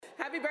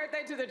Happy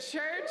birthday to the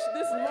church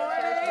this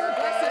morning.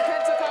 Blessed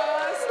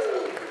Pentecost.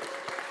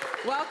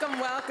 Welcome,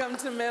 welcome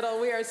to Middle.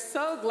 We are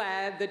so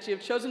glad that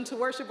you've chosen to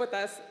worship with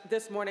us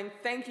this morning.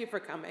 Thank you for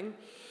coming.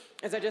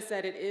 As I just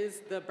said, it is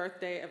the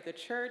birthday of the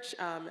church,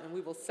 and we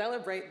will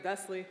celebrate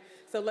thusly.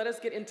 So let us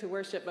get into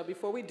worship. But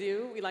before we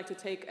do, we'd like to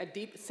take a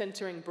deep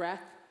centering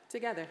breath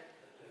together.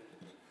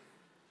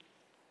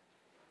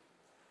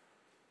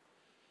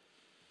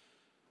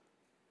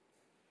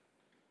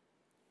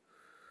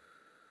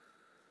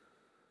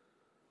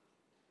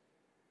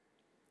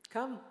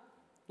 Come,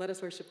 let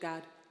us worship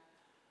God.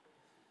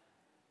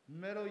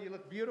 Middle, you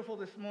look beautiful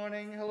this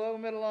morning. Hello,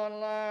 Middle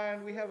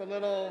Online. We have a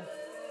little...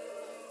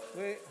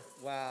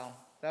 Wow,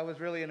 that was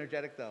really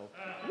energetic, though.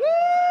 Woo!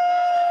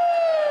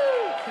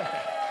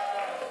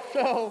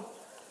 So,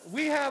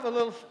 we have a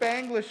little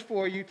Spanglish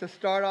for you to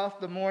start off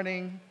the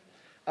morning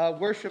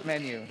worship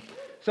menu.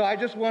 So I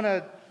just want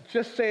to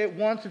say it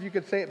once, if you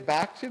could say it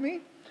back to me.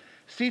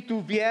 Si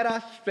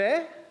tuvieras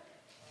fe.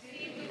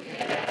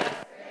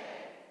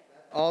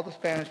 All the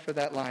Spanish for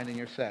that line in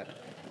your set.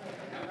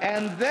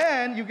 And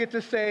then you get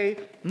to say,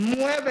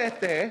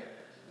 muévete.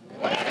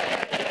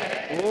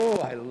 Muévete. Oh,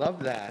 I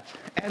love that.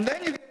 And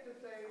then you get to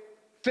say,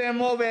 se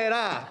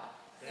moverá.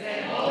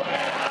 Se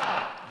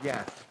moverá.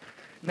 Yes.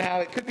 Now,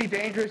 it could be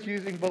dangerous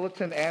using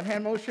bulletin and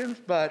hand motions,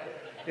 but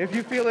if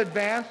you feel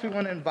advanced, we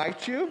want to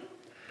invite you.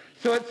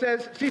 So it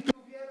says, si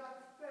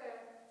tuvieras fe,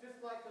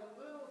 just like a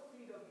little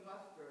seed of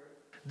mustard.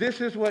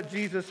 This is what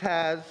Jesus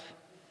has.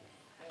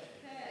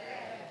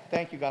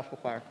 Thank you, Gospel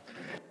Choir.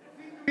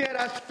 Si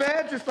tuvieras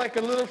fe, just like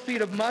a little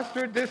seed of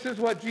mustard, this is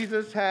what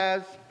Jesus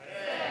has.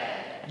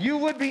 You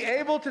would be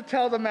able to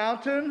tell the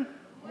mountain.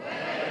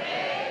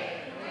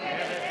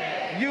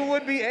 You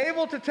would be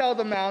able to tell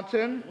the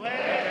mountain.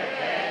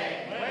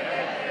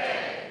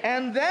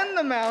 And then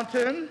the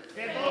mountain.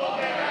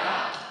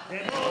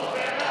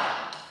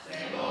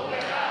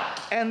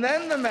 And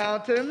then the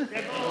mountain.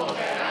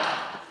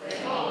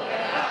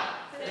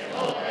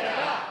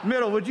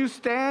 Middle, would you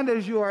stand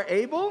as you are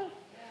able?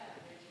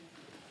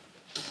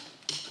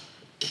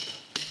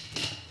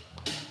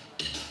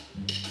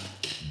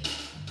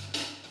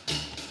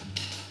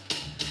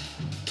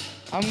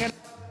 I'm going to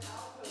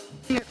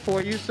sing it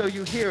for you so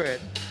you hear it.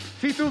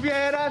 Si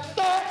tuvieras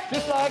fe,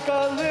 just like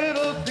a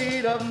little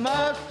seed of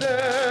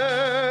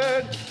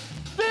mustard.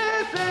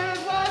 This is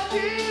what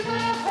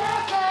Jesus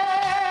has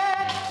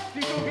said. Si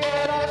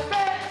tuvieras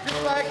fe,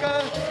 just like a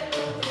little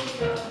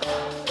seed of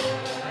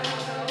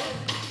mustard.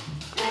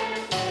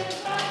 This is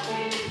what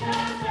Jesus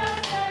has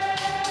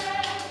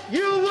said.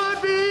 You would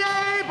be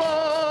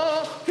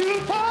able to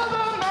call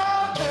the mountain.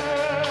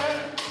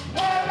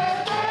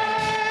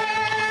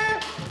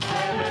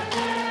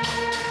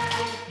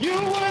 You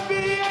would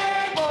be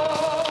able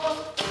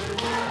to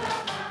tell the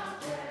mountain.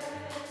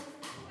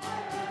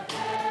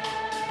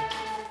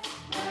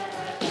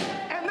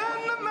 And then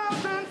the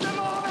mountain se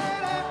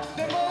moverá,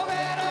 se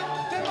moverá,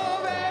 se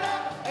moverá.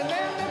 And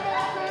then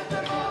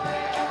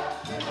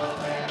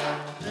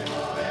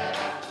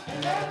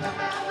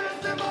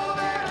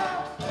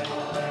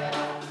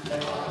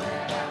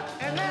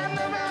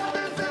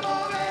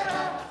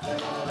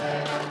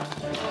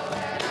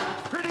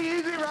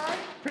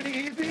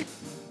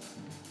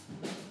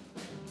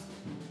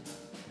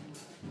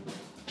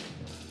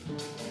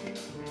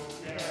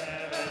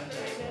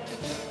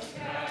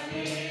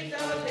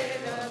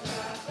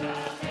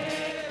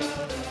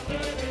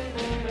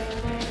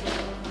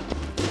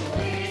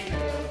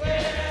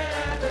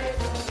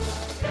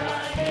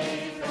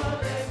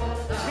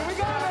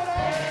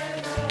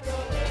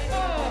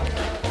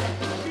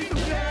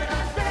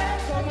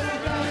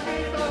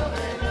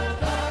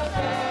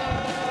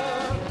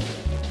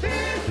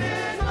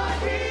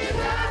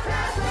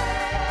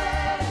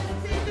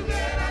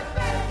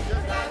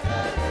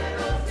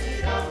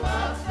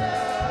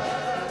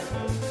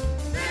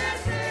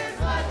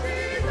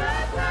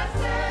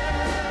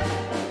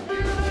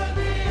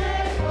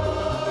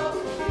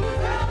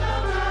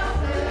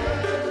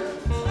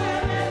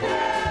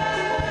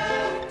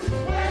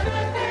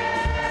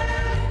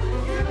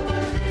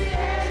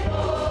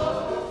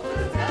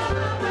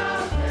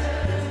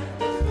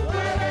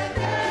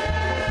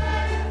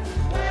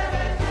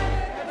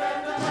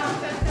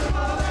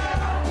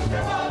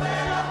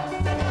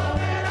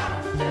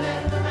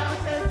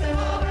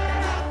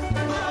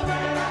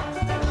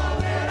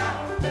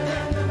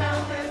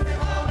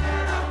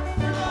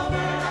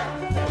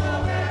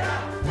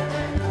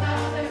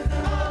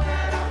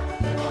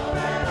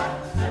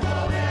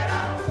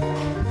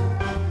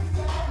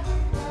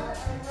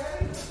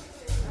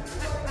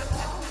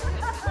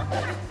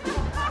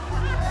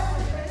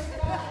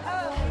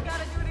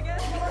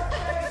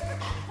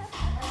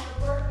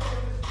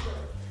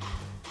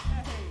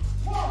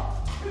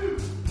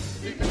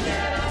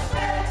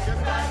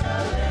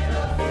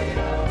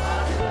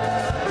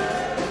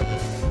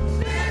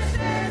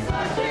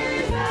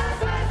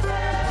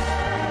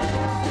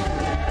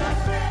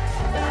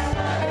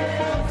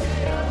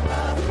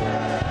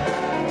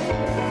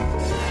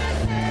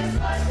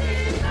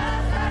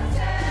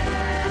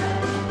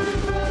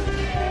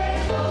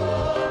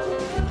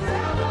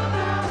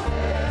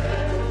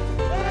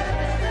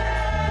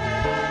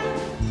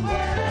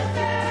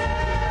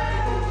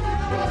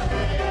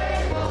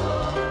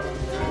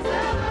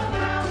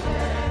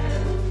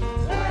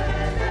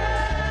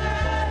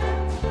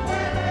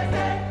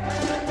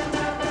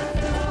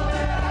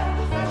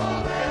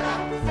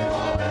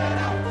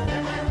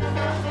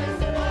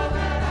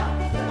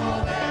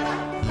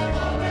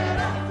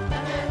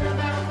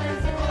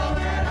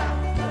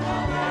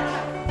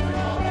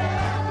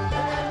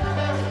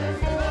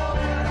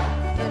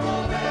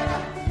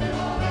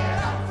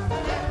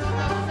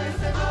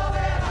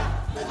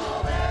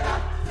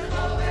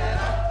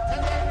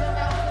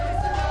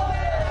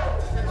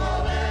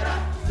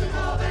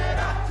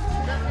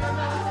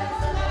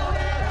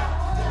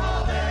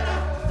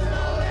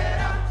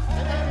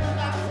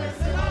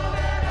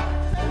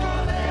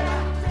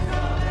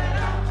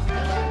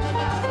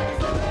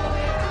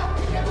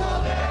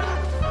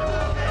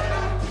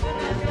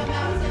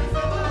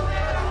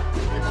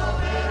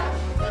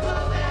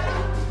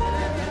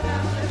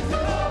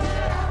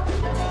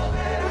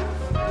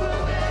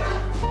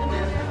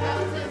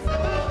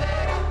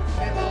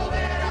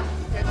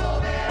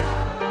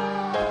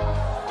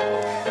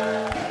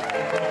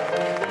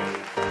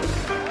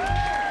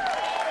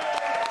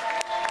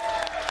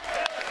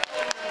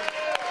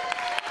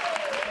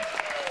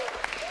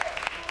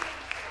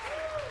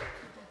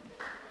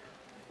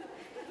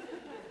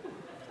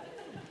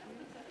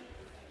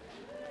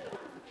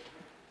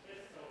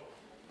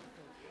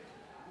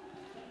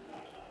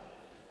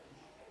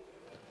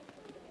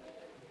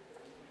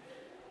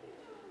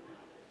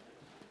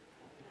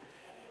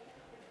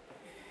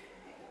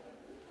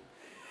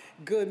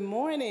Good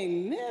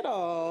morning,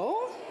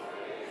 Middle.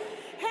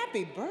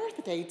 Happy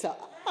birthday to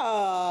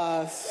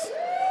us.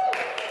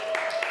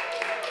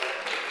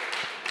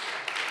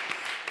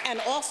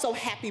 And also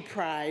happy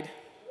Pride.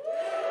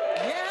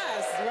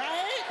 Yes,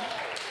 right?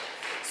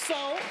 So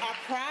our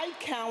Pride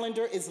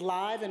calendar is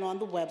live and on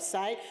the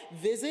website.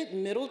 Visit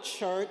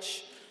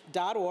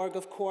middlechurch.org,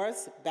 of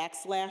course,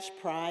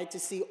 /Pride to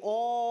see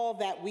all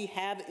that we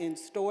have in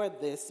store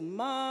this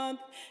month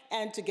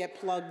and to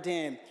get plugged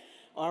in.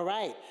 All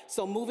right,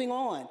 so moving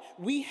on.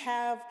 We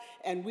are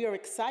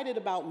excited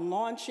about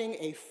launching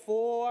a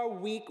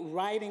 4-week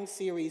writing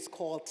series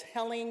called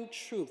Telling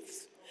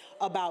Truths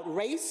about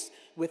race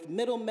with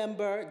Middle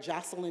member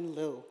Jocelyn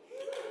Liu.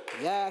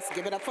 Yes,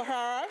 give it up for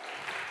her.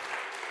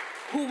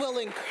 Who will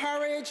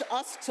encourage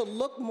us to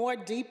look more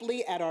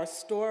deeply at our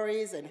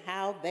stories and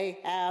how they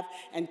have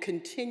and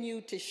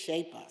continue to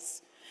shape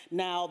us.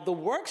 Now, the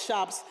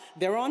workshops,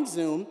 they're on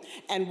Zoom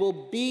and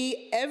will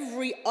be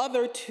every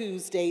other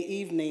Tuesday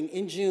evening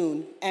in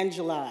June and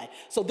July.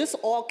 So this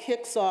all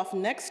kicks off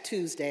next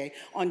Tuesday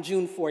on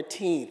June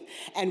 14th.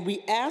 And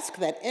we ask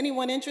that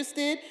anyone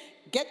interested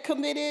get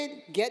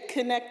committed, get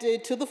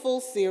connected to the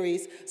full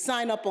series,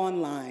 sign up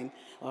online,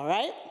 all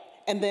right?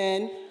 And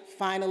then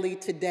finally,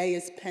 today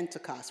is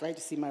Pentecost, right?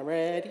 You see my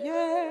red?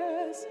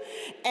 Yes.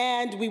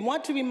 And we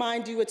want to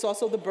remind you it's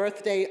also the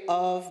birthday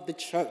of the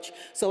church.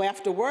 So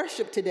after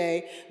worship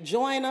today,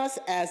 join us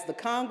as the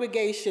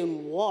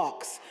congregation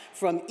walks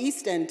from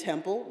East End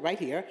Temple, right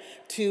here,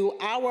 to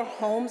our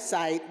home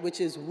site, which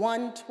is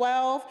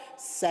 112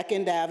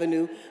 2nd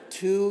Avenue,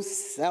 to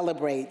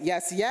celebrate.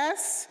 Yes,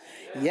 yes?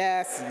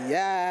 Yes,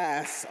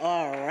 yes.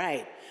 All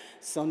right.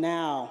 So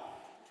now,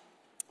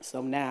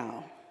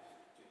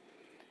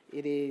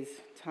 it is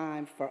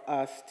time for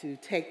us to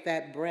take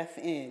that breath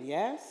in,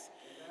 yes?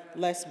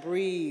 Let's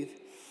breathe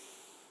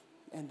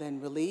and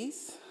then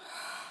release.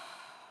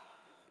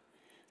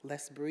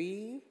 Let's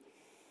breathe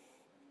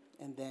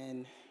and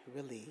then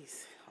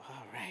release.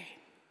 All right.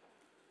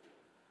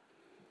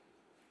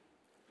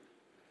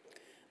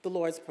 The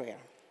Lord's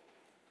Prayer.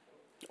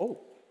 Oh,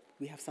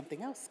 we have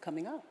something else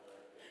coming up.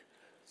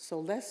 So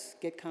let's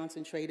get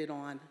concentrated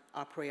on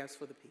our prayers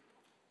for the people.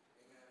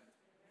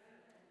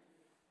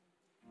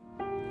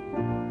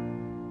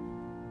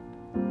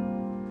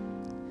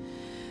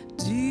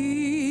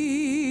 Deep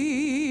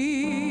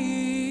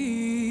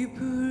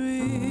river,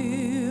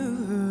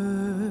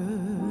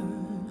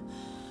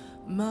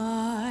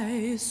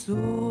 my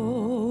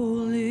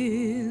soul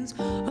is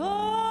over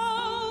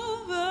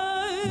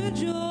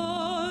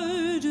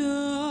Jordan.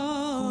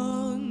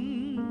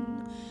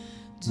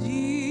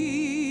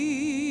 Deep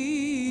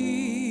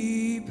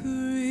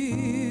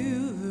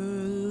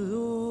river,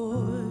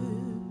 Lord,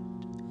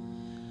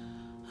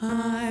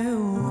 I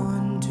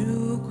want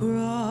to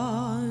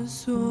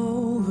cross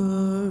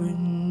over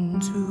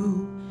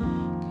into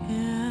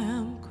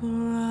campground.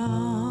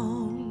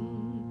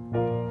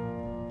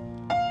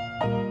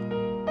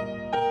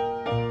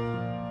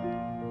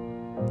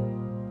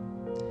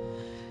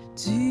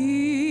 Deep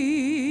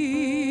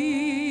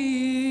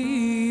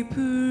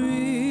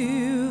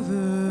river,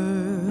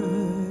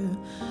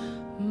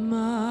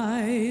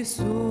 my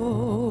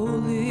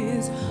soul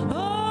is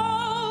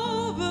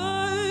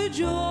over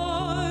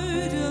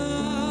Jordan.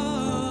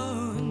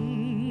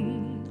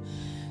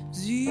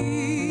 Deep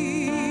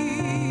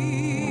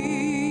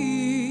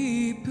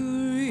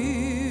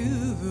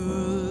river,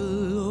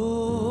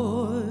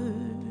 Lord,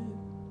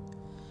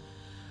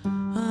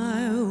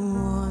 I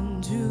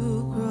want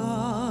to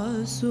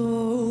cross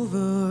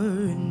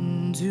over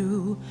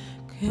into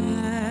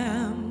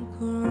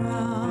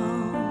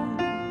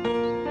campground.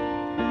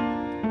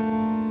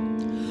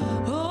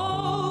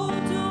 Oh,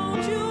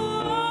 don't you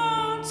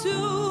want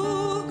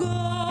to go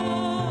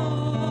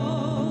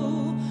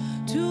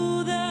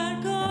to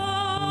that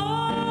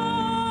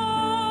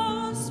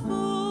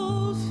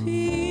gospel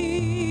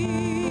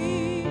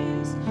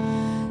feast?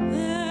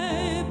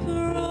 They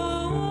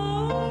promise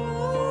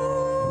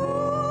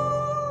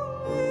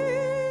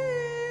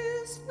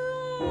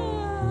land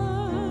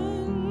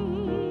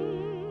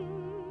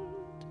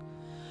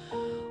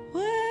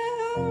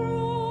where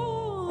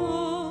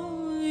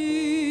all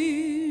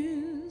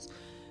is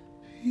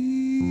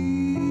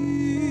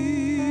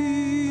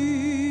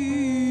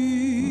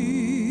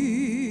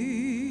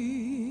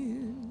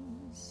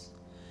peace.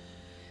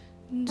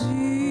 Deep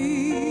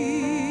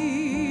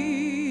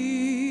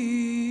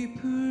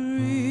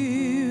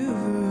river,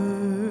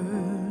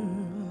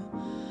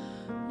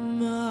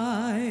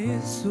 my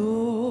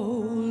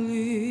soul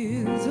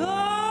is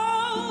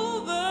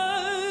over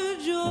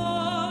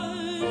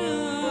Jordan.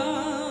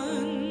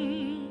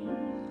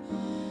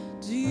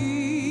 Deep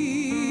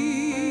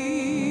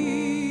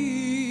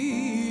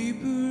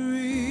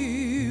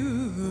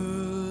river,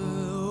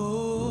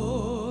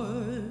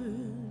 Lord,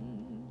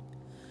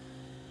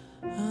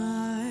 I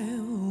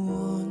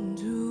want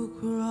to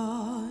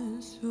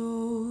cross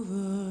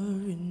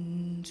over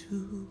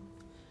into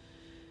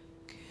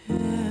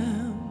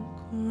campground.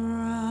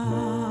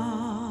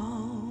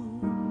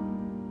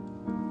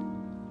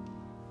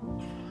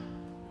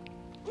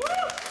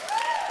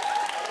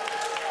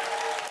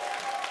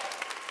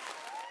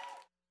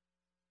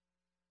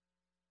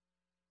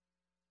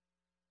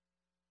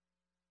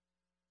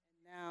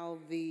 inhale,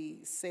 the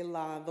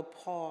Selah, the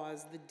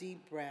pause, the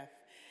deep breath,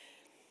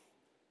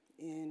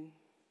 in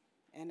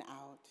and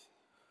out.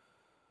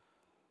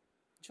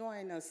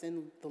 Join us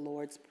in the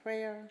Lord's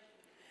Prayer,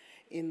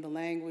 in the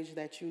language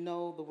that you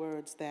know, the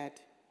words that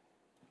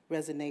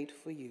resonate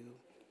for you.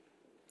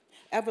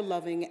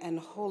 Ever-loving and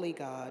holy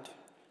God,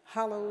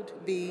 hallowed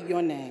be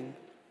your name.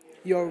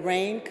 Your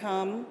reign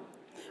come,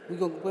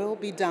 will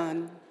be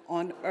done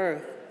on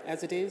earth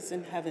as it is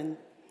in heaven.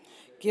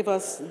 Give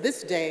us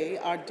this day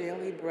our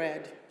daily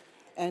bread,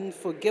 and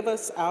forgive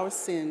us our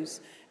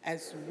sins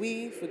as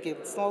we forgive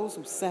those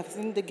who have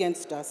sinned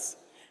against us.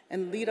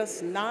 And lead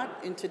us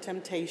not into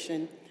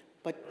temptation,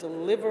 but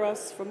deliver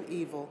us from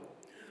evil.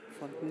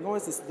 For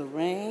yours is the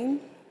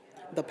reign,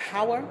 the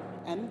power,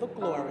 and the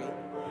glory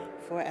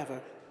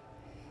forever.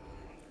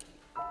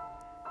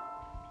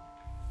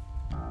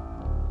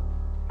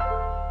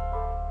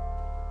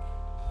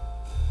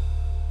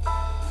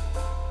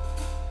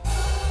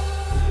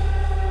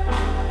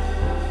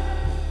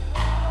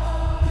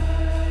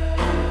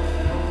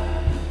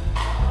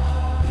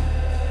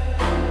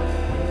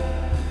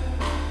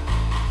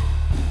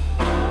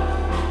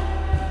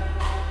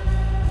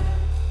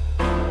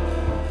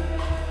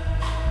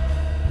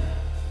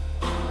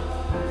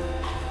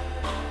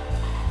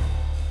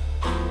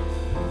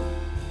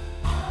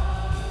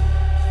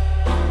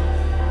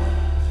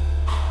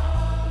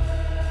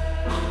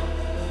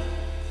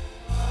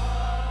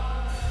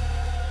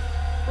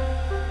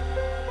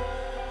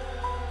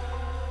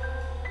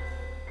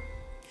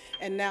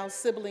 And now,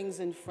 siblings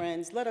and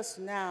friends, let us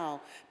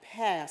now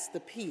pass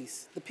the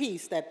peace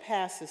that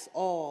passes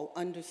all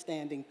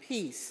understanding.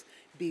 Peace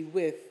be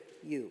with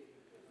you.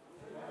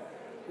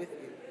 With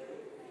you.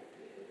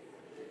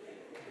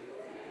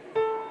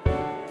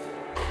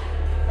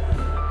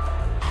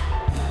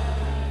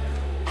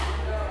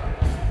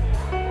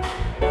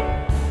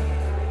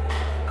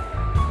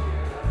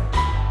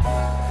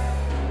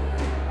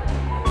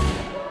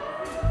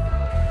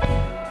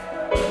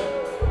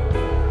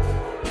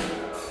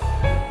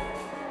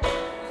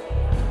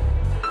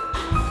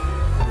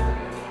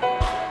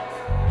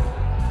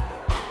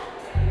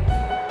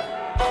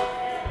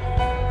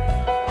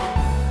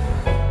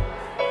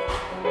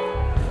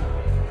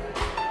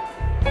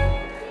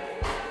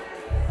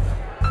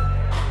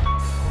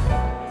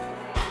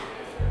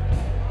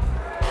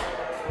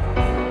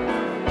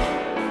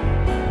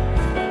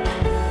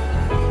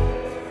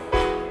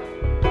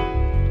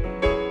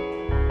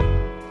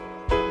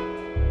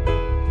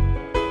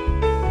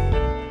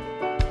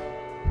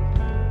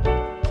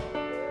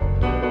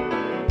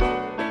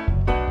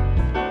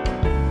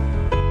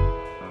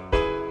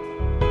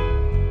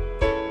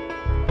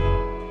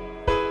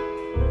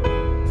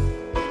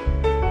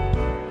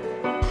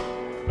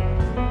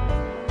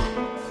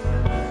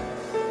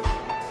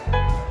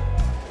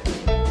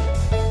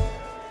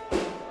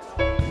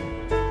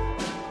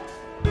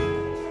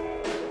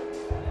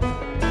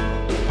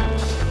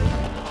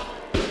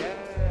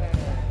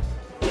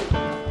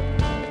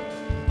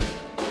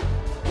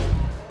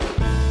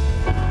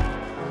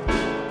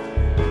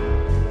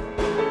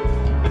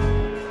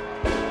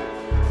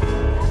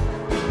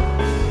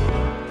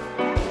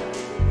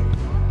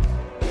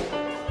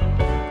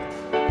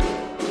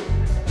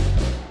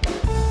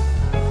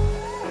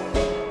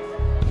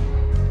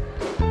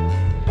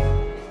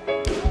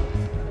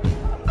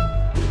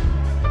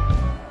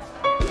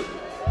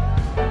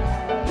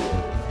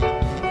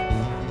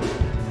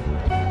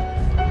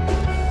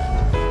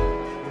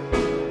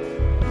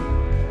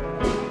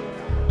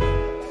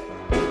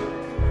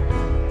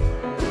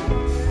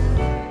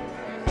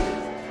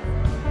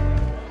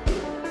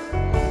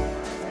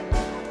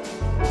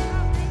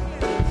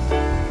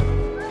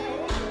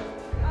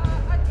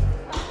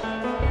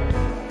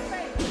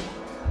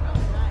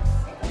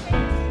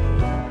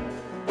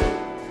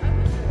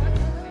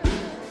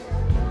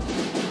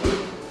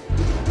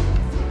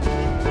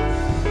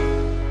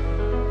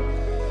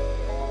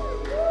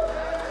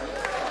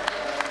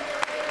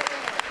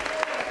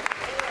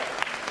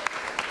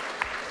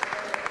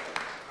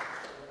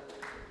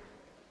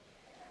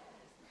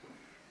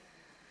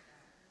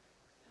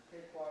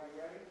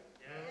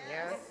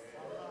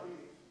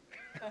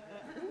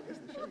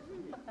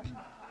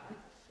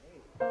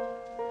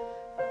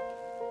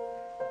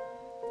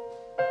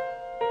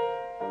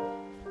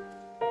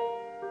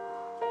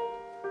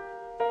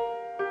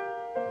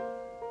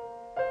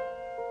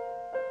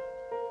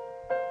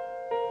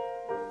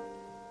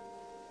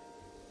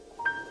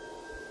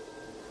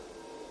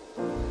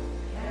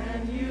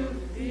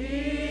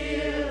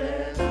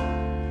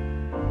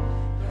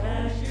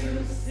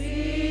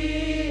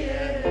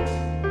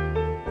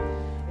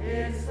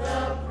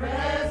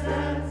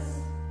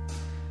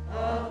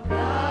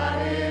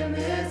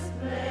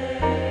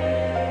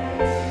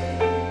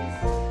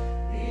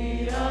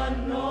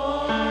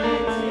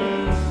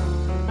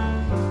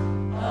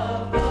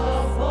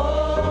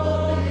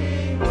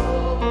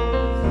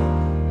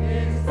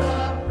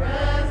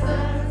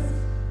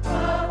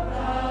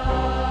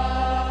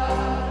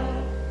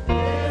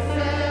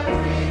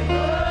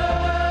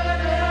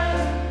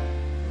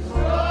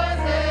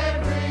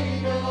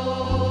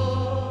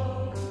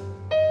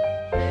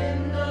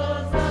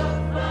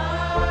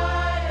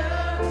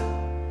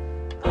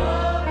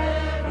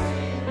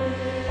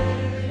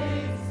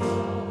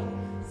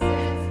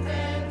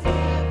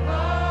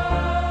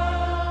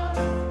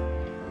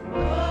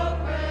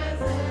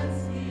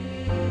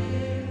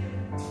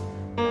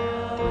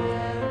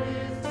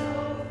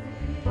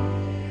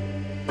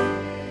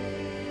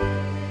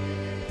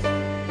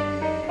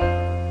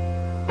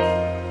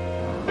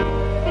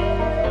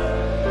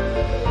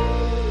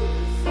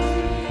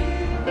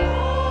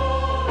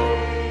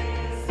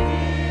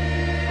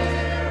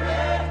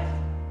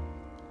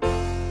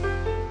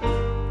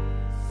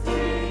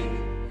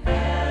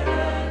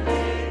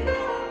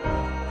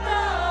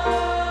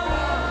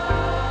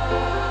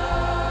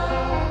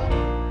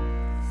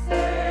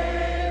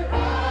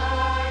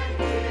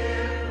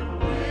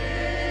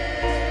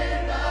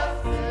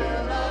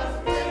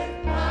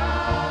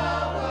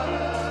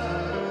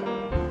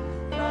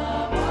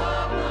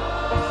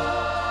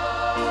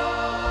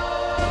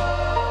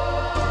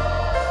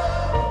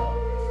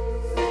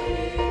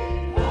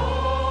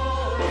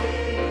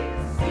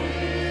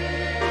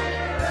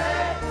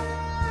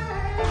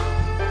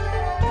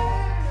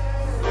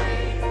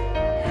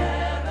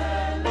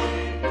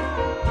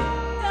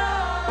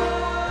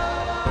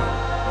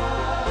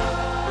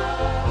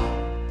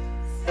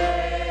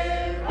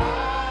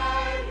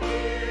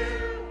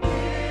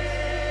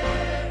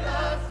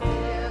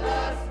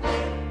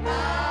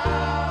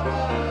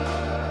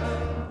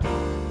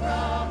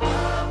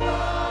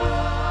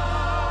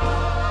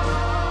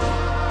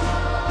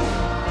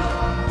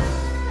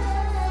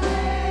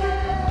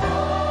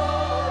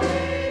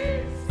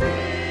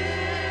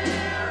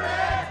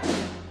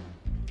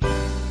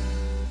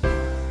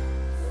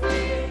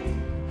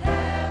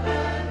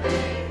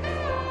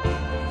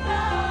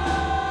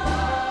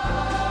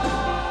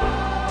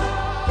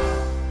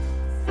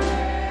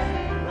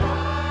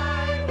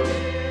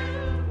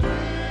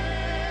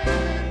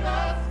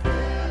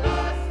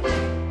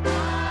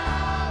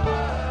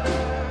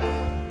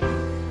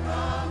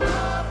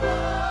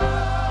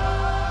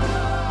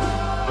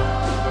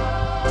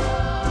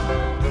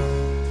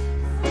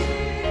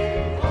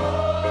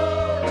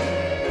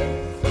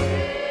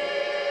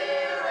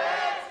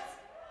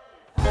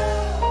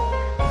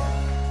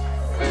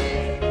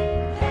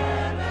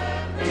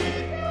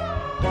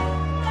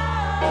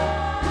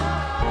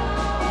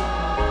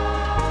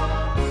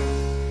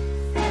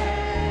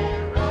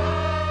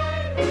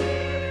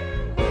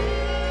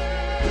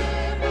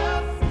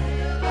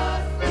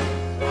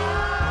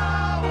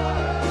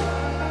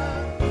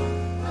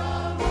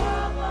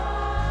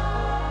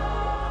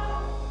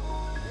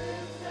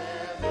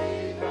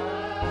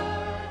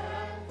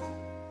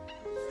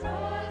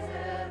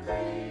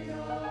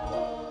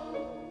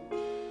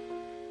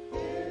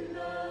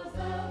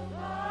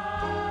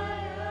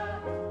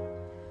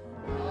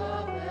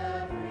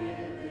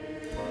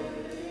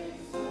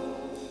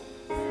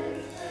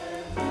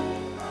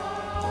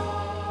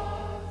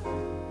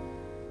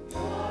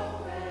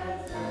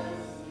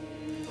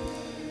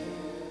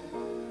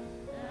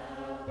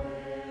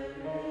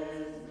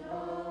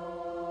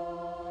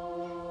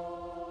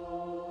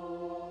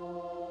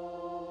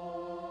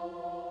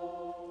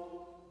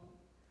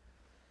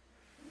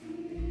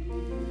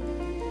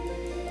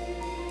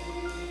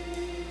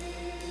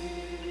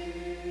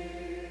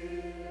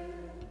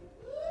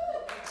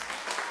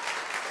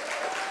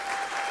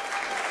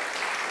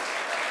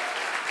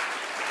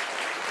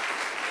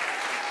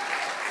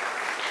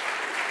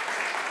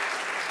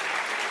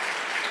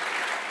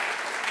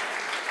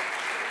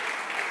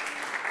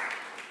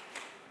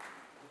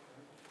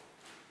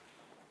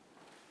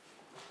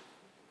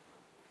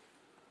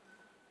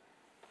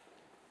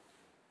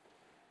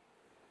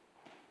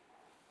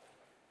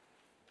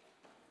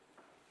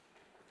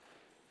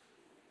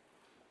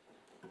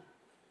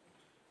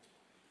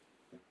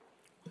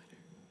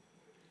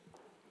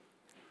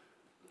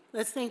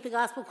 Let's thank the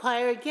gospel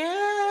choir again.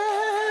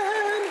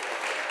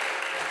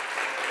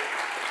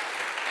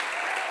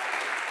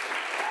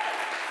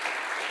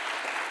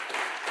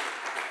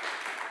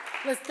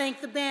 Let's thank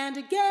the band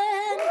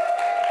again.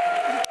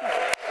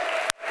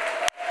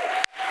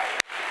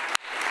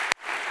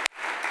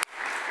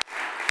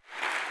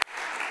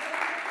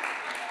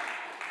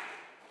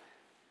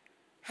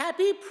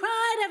 Happy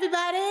Pride,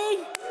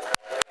 everybody.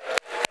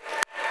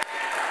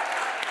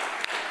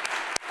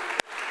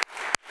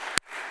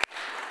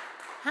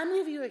 How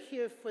many of you are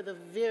here for the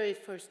very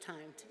first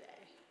time today?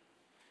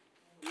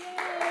 Yay!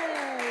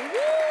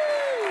 Woo!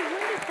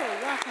 Wonderful.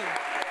 Welcome.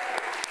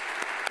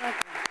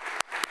 Welcome.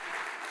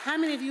 How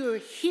many of you are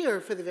here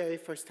for the very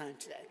first time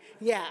today?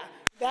 Yeah,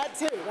 that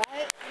too,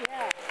 right?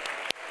 Yeah.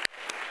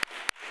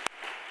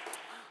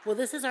 Well,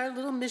 this is our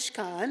little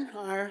Mishkan,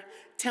 our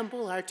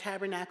temple, our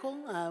tabernacle.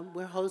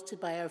 We're hosted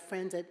by our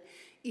friends at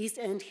East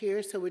End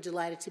here, so we're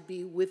delighted to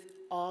be with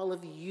all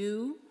of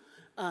you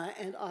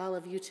and all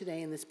of you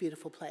today in this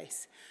beautiful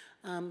place.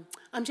 I'm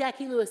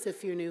Jackie Lewis,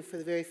 if you're new for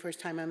the very first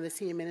time. I'm the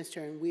senior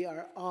minister, and we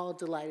are all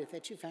delighted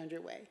that you found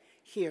your way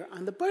here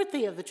on the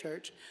birthday of the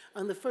church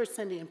on the first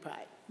Sunday in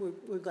Pride.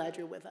 We're glad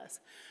you're with us.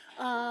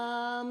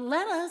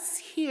 Let us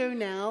hear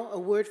now a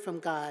word from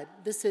God.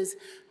 This is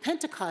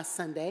Pentecost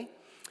Sunday,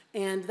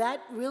 and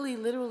that really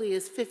literally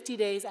is 50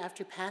 days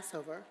after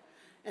Passover.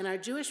 And our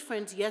Jewish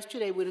friends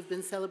yesterday would have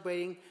been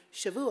celebrating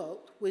Shavuot,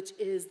 which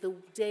is the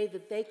day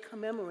that they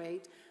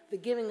commemorate the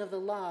giving of the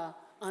law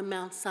on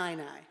Mount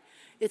Sinai.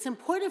 It's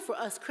important for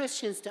us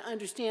Christians to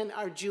understand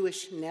our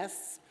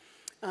Jewishness.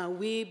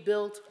 We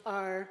built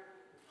our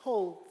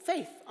whole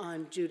faith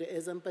on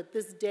Judaism, but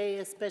this day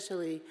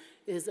especially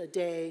is a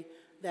day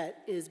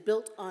that is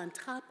built on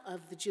top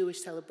of the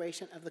Jewish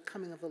celebration of the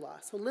coming of the law.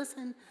 So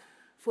listen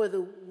for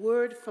the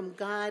word from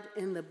God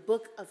in the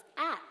book of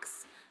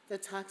Acts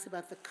that talks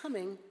about the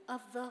coming of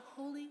the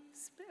Holy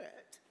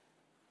Spirit.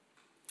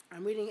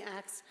 I'm reading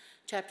Acts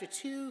chapter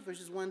 2,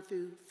 verses 1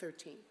 through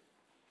 13.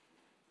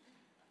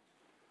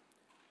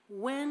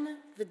 When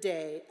the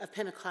day of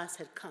Pentecost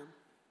had come,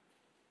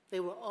 they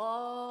were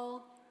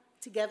all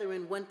together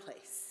in one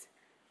place.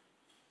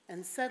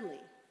 And suddenly,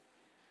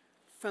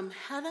 from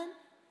heaven,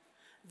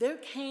 there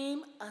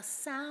came a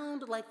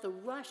sound like the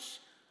rush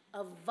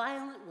of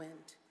violent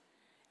wind,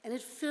 and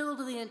it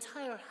filled the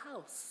entire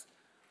house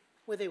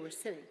where they were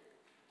sitting.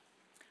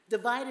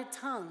 Divided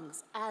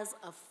tongues as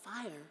of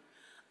fire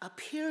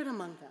appeared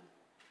among them,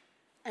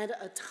 and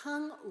a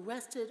tongue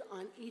rested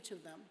on each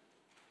of them.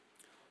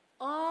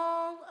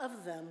 All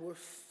of them were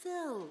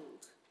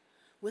filled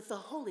with the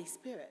Holy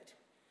Spirit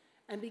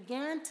and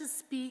began to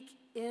speak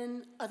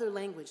in other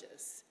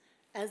languages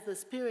as the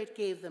Spirit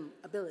gave them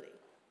ability.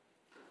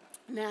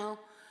 Now,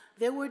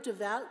 there were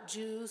devout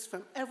Jews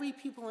from every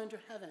people under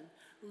heaven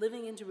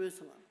living in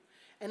Jerusalem.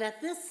 And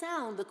at this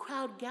sound, the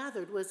crowd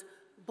gathered was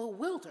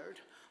bewildered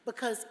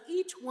because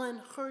each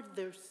one heard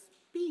their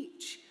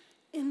speech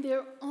in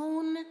their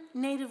own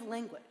native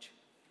language.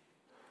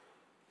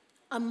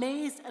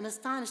 Amazed and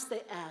astonished,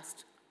 they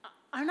asked,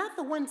 "Are not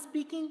the ones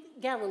speaking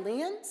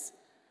Galileans?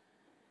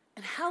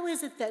 And how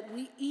is it that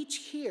we each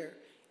hear,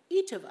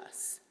 each of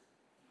us,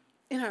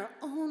 in our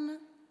own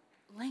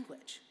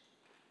language?"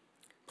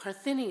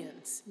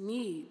 Parthians,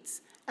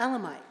 Medes,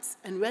 Elamites,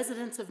 and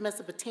residents of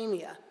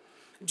Mesopotamia,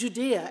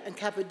 Judea and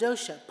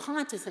Cappadocia,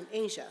 Pontus and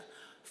Asia,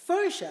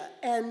 Persia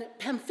and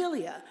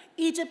Pamphylia,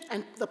 Egypt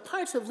and the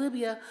parts of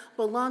Libya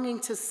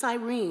belonging to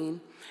Cyrene,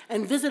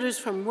 and visitors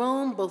from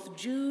Rome, both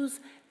Jews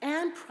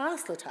and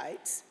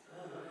proselytes,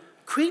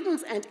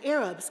 Cretans and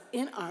Arabs,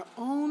 in our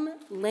own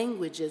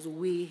languages,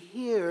 we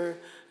hear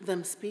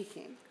them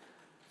speaking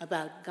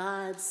about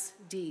God's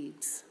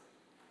deeds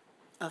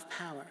of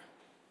power.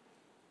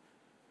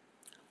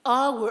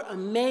 All were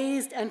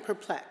amazed and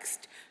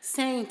perplexed,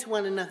 saying to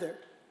one another,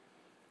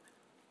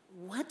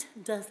 "What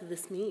does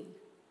this mean?"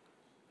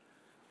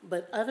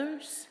 But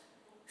others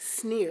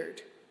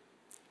sneered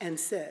and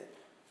said,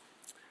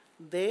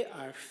 "They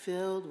are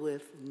filled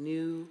with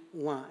new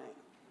wine."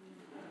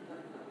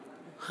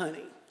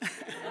 Honey.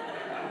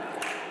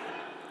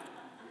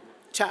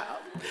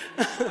 Child.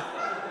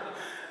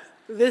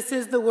 This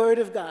is the word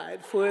of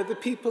God for the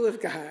people of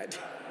God.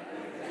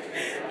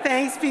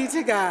 Thanks be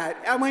to God.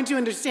 I want you to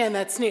understand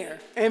that sneer.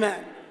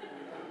 Amen.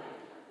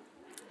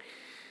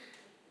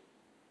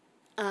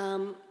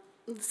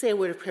 Say a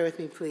word of prayer with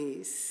me,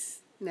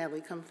 please.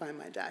 Natalie, come find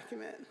my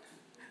document.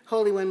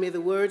 Holy One, may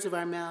the words of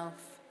our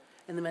mouth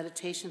and the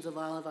meditations of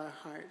all of our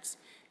hearts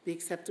be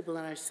acceptable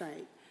in our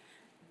sight.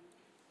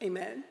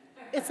 Amen.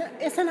 It's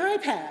an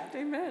iPad.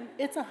 Amen.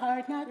 It's a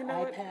hard knock You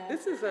know iPad.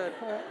 what?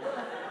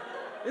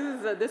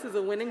 This is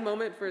a winning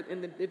moment in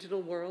the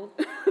digital world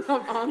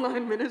of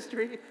online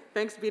ministry.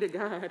 Thanks be to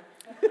God.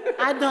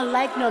 I don't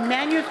like no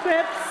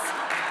manuscripts.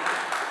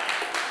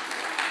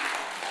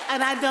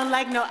 And I don't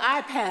like no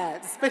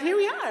iPads. But here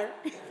we are.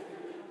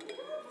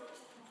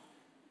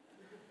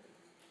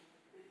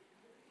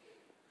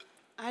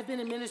 I've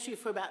been in ministry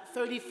for about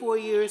 34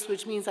 years,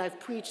 which means I've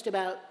preached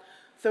about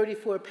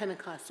 34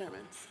 Pentecost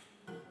sermons.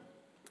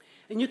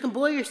 And you can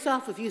bore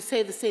yourself if you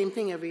say the same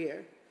thing every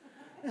year.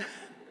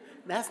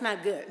 That's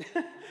not good.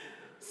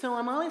 So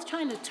I'm always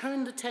trying to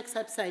turn the text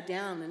upside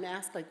down and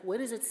ask, like, what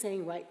is it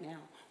saying right now?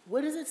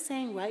 What is it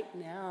saying right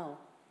now?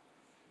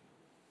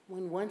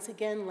 When once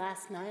again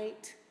last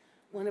night,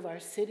 one of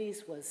our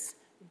cities was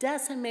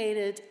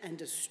decimated and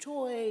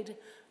destroyed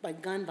by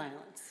gun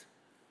violence.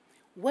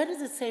 What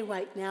does it say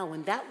right now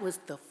when that was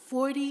the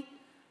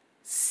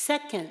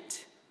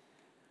 42nd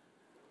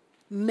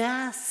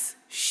mass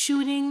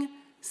shooting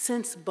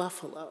since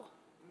Buffalo?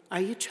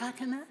 Are you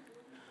tracking that?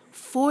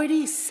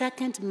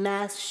 42nd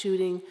mass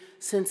shooting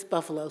since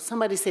Buffalo.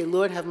 Somebody say,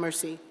 Lord have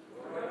mercy.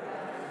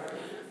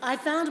 I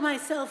found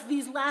myself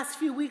these last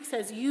few weeks,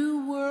 as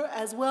you were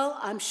as well,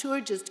 I'm sure,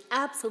 just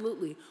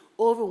absolutely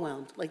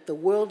overwhelmed, like the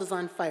world is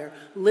on fire.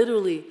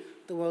 Literally,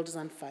 the world is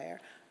on fire.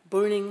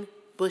 Burning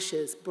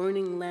bushes,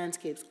 burning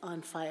landscapes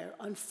on fire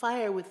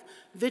with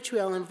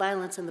vitriol and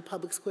violence in the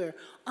public square,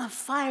 on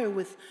fire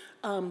with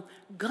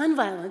gun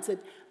violence.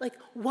 Like,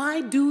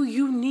 why do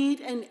you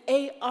need an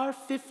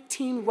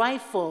AR-15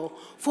 rifle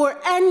for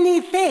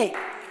anything?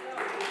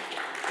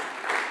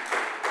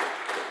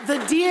 The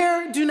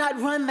deer do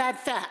not run that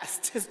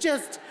fast. It's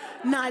just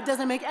not, it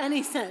doesn't make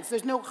any sense.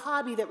 There's no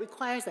hobby that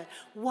requires that.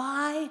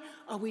 Why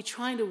are we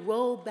trying to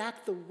roll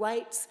back the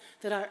rights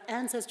that our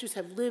ancestors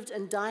have lived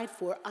and died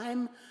for?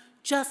 I'm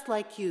just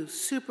like you,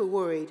 super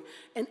worried.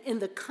 And in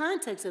the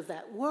context of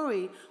that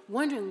worry,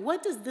 wondering,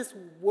 what does this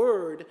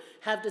word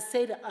have to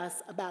say to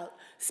us about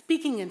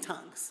speaking in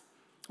tongues?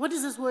 What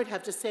does this word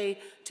have to say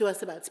to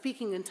us about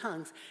speaking in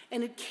tongues?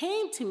 And it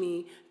came to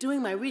me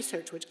doing my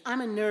research, which I'm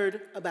a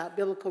nerd about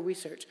biblical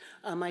research.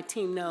 My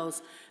team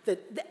knows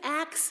that the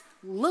Acts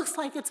looks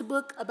like it's a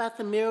book about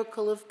the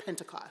miracle of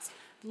Pentecost.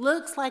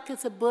 Looks like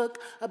it's a book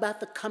about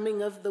the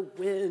coming of the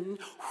wind,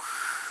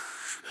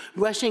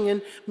 rushing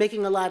and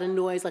making a lot of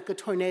noise like a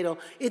tornado.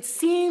 It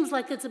seems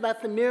like it's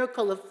about the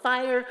miracle of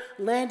fire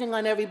landing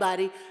on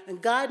everybody,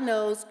 and God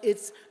knows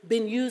it's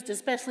been used,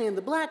 especially in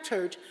the Black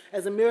church,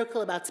 as a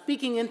miracle about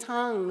speaking in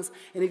tongues.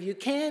 And if you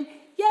can,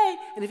 yay,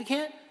 and if you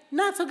can't,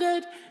 not so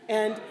good.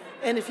 And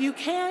if you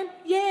can,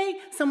 yay,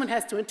 someone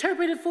has to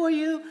interpret it for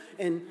you,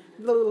 and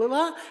blah, blah,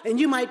 blah, and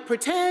you might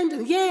pretend,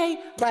 and yay,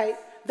 right,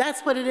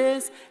 that's what it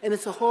is. And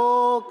it's a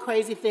whole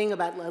crazy thing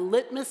about a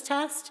litmus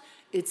test.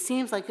 It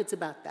seems like it's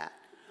about that.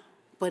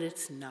 But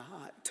it's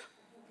not.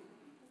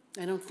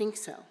 I don't think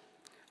so.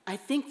 I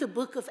think the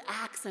book of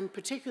Acts, and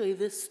particularly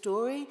this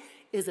story,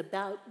 is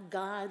about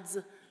God's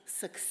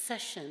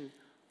succession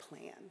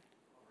plan.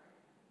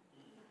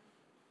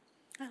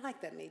 I like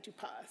that made you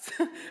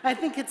pause. I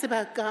think it's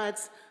about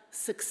God's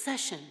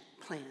succession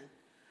plan.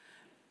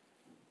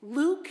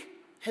 Luke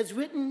has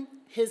written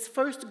his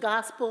first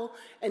gospel,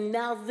 and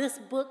now this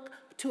book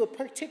to a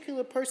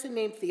particular person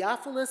named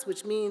Theophilus,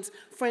 which means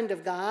friend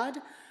of God.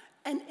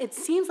 And it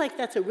seems like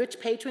that's a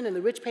rich patron, and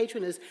the rich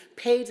patron is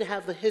paid to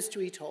have the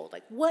history told.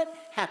 Like, what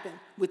happened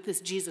with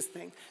this Jesus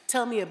thing?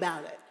 Tell me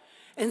about it.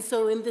 And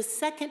so in the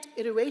second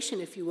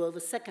iteration, if you will, the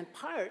second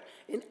part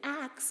in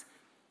Acts,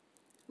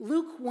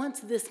 Luke wants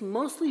this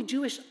mostly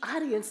Jewish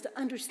audience to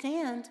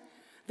understand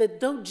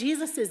that though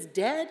Jesus is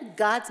dead,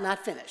 God's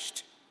not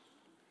finished.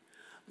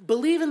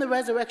 Believe in the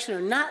resurrection or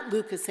not,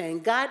 Luke is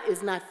saying, God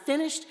is not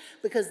finished,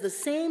 because the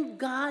same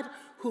God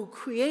who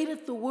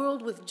created the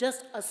world with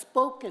just a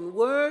spoken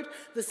word,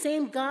 the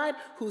same God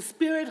whose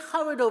spirit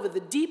hovered over the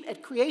deep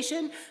at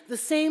creation, the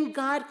same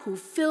God who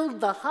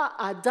filled the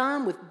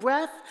Ha-Adam with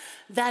breath,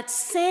 that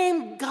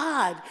same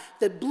God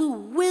that blew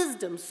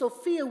wisdom,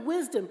 Sophia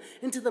wisdom,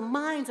 into the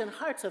minds and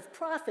hearts of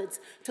prophets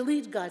to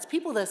lead God's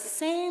people, the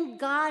same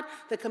God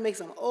that can make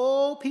some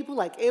old people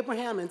like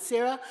Abraham and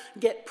Sarah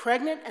get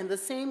pregnant, and the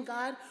same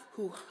God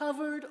who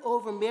hovered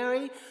over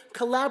Mary,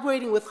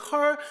 collaborating with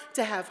her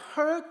to have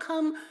her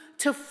come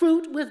to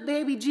fruit with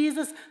baby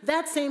Jesus,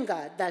 that same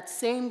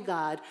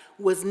God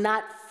was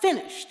not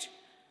finished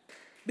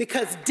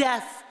because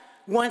death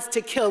wants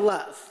to kill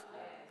love.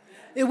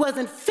 It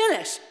wasn't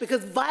finished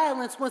because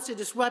violence wants to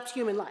disrupt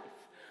human life.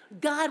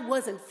 God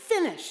wasn't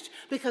finished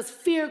because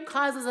fear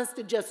causes us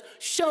to just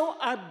show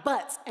our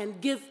butts and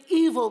give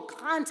evil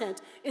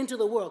content into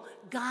the world.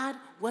 God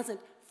wasn't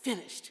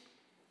finished,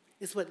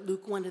 is what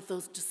Luke wanted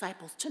those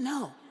disciples to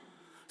know.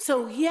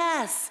 So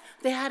yes,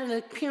 they had an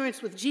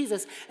appearance with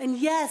Jesus. And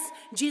yes,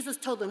 Jesus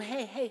told them,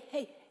 hey,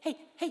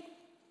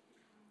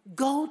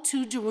 go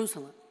to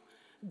Jerusalem.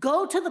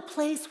 Go to the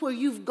place where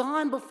you've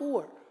gone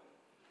before.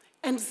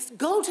 And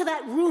go to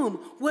that room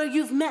where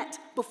you've met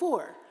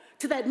before.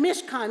 To that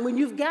Mishkan when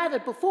you've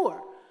gathered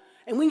before.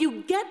 And when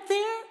you get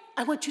there,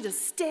 I want you to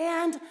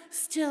stand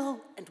still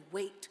and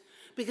wait.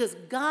 Because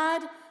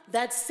God,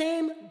 that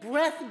same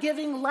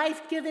breath-giving,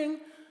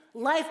 life-giving,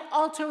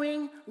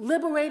 life-altering,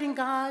 liberating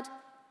God,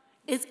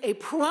 is a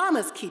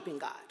promise-keeping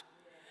God.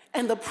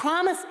 And the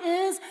promise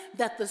is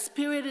that the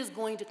Spirit is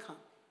going to come.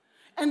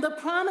 And the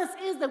promise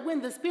is that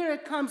when the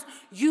Spirit comes,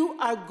 you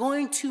are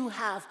going to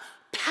have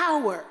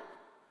power,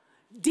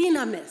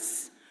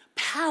 dynamis,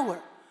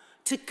 power,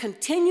 to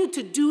continue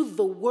to do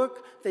the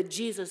work that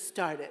Jesus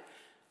started.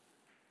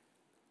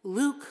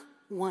 Luke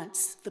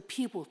wants the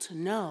people to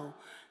know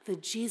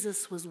that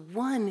Jesus was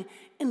one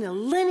in the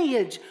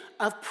lineage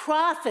of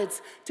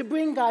prophets to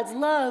bring God's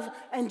love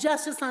and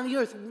justice on the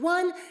earth,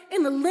 one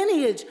in the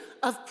lineage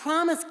of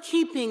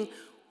promise-keeping,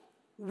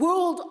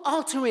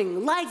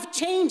 world-altering,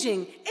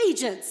 life-changing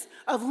agents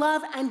of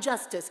love and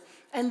justice.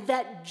 And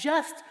that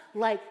just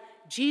like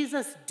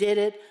Jesus did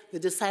it, the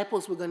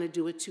disciples were going to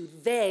do it too.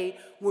 They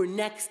were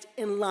next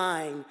in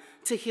line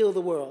to heal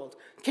the world.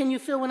 Can you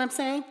feel what I'm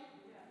saying?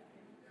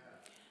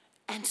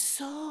 And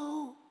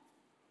so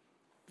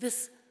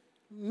this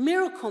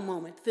miracle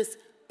moment, this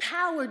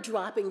power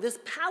dropping, this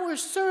power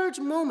surge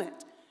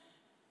moment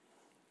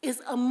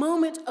is a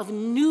moment of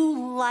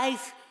new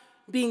life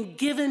being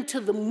given to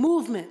the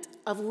movement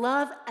of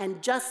love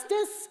and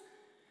justice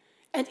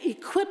and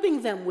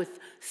equipping them with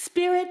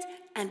spirit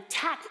and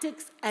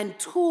tactics and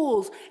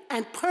tools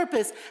and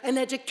purpose and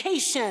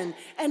education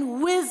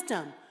and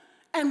wisdom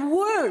and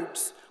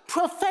words,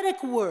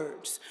 prophetic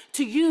words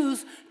to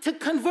use to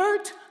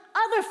convert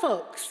other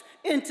folks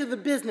into the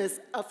business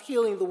of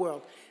healing the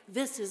world.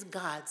 This is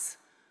God's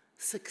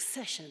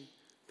succession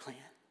plan.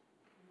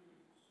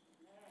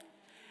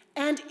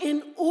 And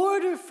in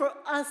order for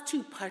us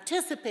to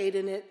participate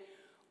in it,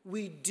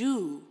 we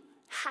do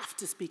have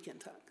to speak in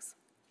tongues.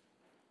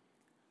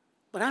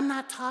 But I'm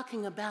not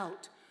talking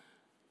about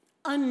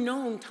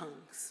unknown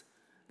tongues.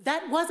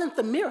 That wasn't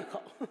the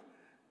miracle.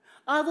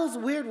 All those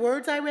weird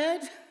words I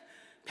read,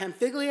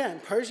 Pamphylia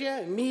and Persia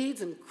and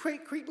Medes and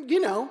Crete,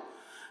 you know,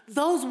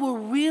 those were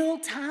real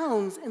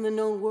towns in the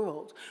known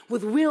world,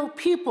 with real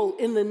people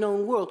in the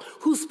known world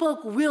who spoke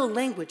real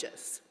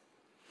languages.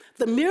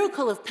 The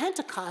miracle of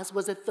Pentecost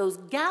was that those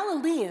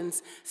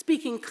Galileans,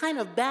 speaking kind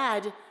of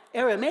bad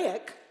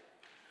Aramaic,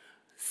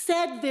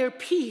 said their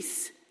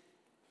piece,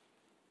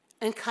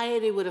 and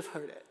Kaede would have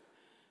heard it.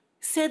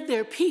 Said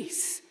their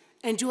piece,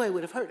 and Joy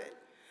would have heard it.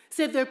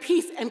 Said their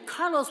piece, and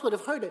Carlos would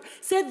have heard it.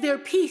 Said their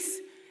piece,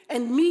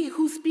 and me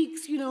who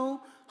speaks, you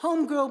know,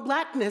 homegirl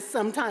blackness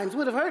sometimes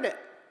would have heard it.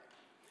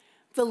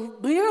 The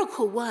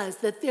miracle was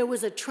that there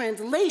was a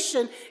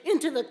translation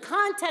into the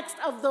context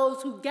of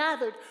those who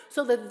gathered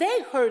so that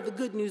they heard the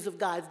good news of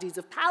God's deeds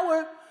of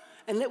power,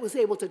 and it was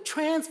able to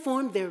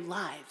transform their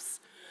lives.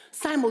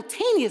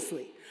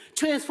 Simultaneously,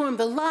 transform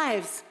the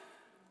lives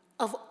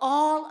of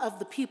all of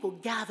the people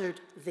gathered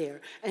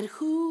there. And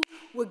who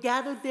were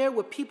gathered there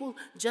were people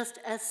just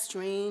as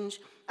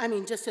strange,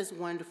 just as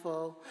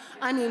wonderful,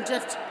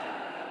 just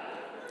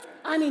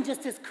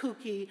as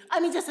kooky,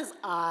 just as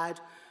odd,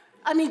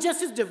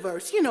 just as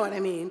diverse, you know what I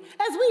mean,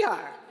 as we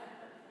are.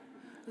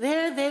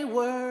 There they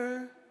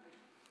were.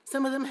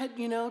 Some of them had,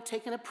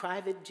 taken a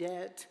private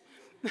jet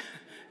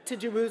to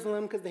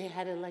Jerusalem because they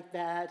had it like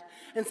that.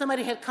 And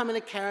somebody had come in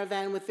a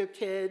caravan with their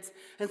kids,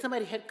 and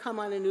somebody had come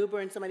on an Uber,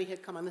 and somebody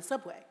had come on the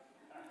subway.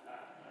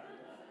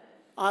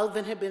 All of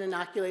them had been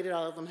inoculated,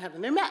 all of them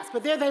having their masks,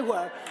 but there they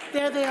were.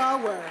 There they all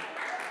were.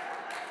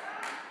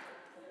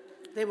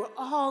 They were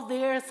all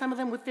there, some of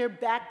them with their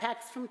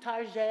backpacks from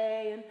Target,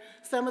 and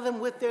some of them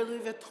with their Louis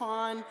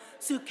Vuitton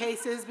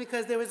suitcases,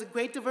 because there was a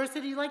great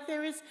diversity like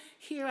there is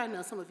here. I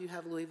know some of you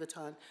have Louis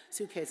Vuitton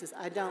suitcases.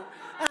 I don't.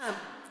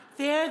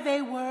 There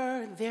they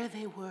were,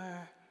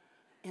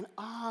 in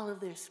all of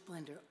their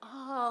splendor,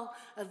 all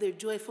of their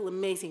joyful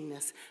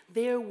amazingness.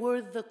 There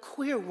were the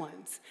queer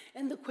ones,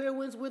 and the queer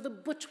ones were the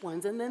butch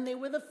ones, and then they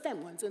were the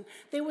femme ones, and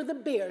they were the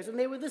bears, and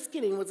they were the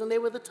skinny ones, and they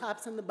were the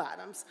tops and the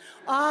bottoms.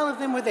 All of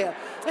them were there.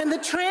 And the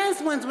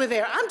trans ones were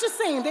there. I'm just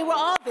saying, they were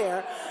all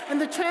there, and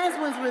the trans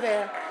ones were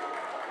there.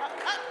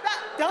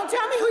 Don't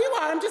tell me who you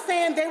are. I'm just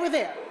saying they were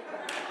there.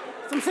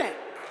 That's what I'm saying.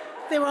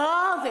 They were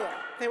all there.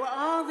 They were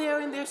all there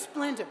in their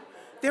splendor.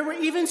 There were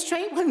even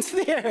straight ones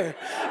there.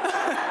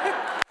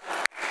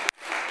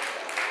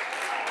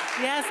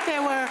 Yes,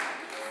 there were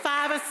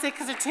 5 or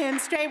 6 or 10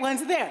 straight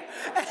ones there.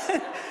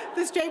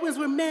 The straight ones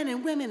were men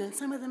and women, and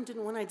some of them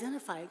didn't want to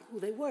identify who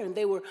they were, and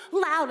they were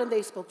loud, and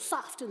they spoke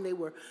soft, and they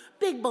were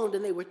big-boned,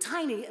 and they were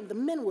tiny, and the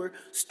men were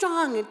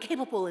strong and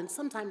capable, and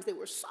sometimes they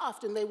were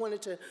soft, and they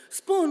wanted to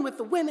spoon with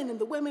the women, and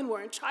the women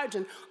were in charge,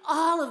 and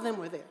all of them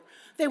were there.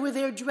 They were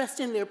there dressed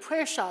in their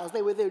prayer shawls.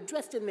 They were there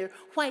dressed in their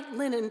white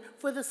linen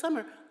for the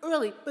summer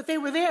early, but they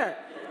were there.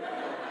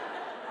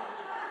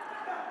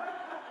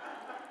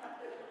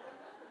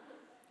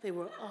 They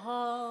were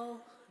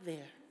all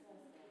there.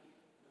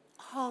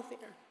 All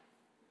there.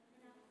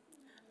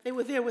 They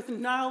were there with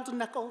gnarled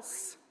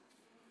knuckles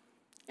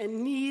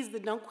and knees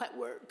that don't quite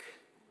work.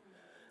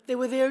 They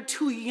were there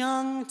too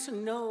young to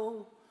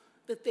know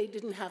that they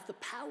didn't have the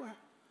power.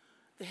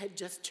 They had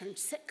just turned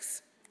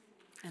 6,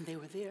 and they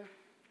were there.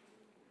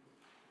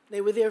 They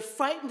were there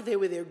frightened, they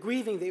were there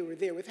grieving, they were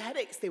there with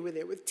headaches, they were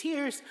there with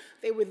tears,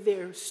 they were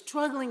there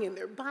struggling in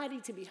their body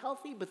to be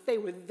healthy, but they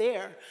were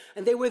there.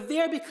 And they were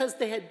there because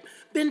they had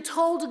been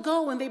told to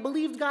go, and they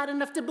believed God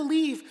enough to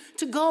believe,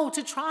 to go,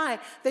 to try.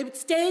 They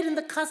stayed in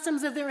the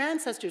customs of their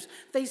ancestors.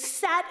 They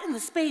sat in the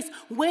space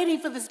waiting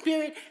for the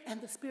Spirit,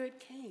 and the Spirit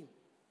came.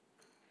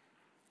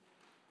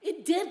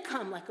 It did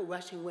come like a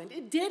rushing wind.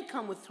 It did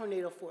come with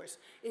tornado force.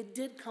 It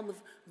did come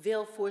with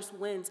gale force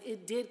winds.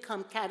 It did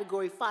come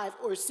category 5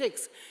 or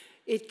 6.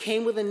 It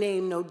came with a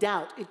name, no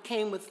doubt. It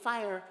came with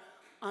fire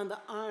on the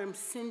arms,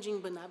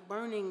 singeing but not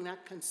burning,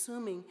 not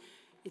consuming.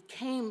 It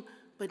came,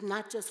 but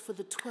not just for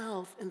the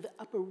 12 in the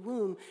upper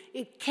room.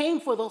 It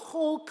came for the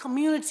whole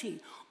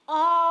community.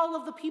 All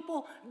of the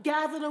people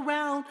gathered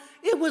around.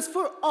 It was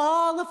for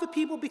all of the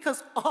people,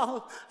 because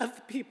all of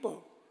the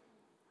people,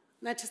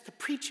 not just the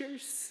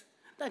preachers,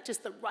 not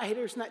just the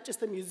writers, not just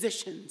the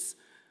musicians,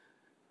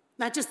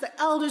 not just the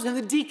elders and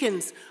the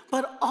deacons,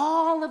 but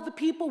all of the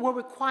people were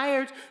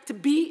required to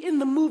be in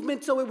the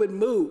movement so it would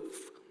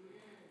move.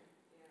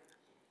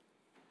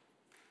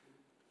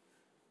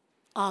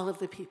 All of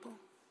the people,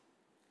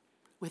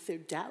 with their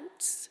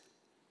doubts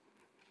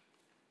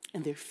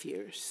and their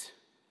fears.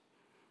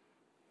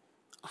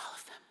 All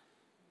of them.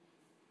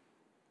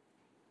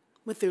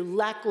 With their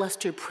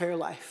lackluster prayer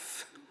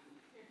life.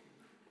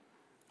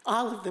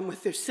 All of them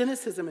with their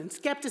cynicism and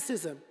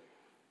skepticism.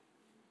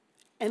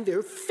 And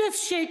their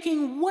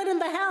fist-shaking, what in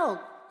the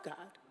hell, God?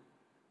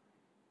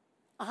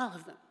 All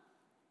of them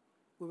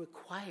were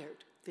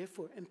required,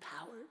 therefore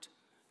empowered,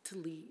 to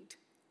lead.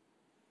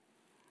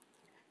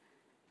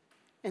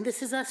 And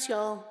this is us,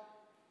 y'all.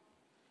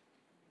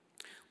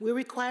 We're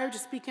required to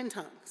speak in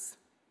tongues.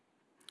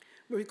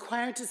 We're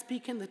required to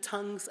speak in the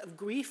tongues of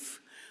grief.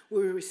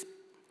 We're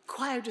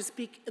required to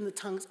speak in the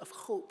tongues of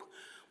hope.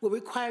 We're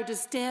required to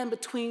stand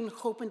between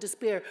hope and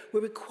despair.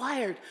 We're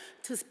required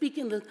to speak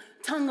in the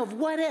tongue of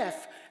what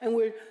if, and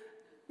we're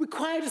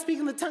required to speak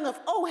in the tongue of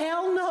oh,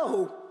 hell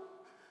no.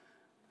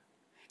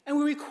 And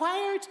we're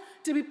required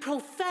to be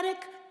prophetic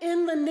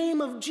in the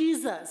name of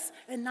Jesus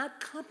and not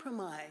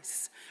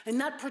compromise and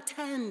not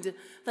pretend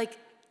like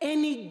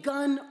any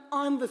gun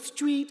on the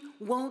street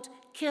won't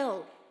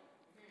kill,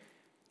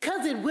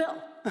 because it will.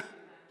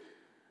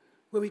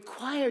 We're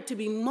required to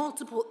be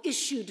multiple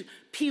issued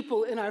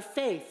people in our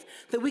faith,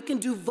 that we can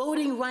do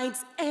voting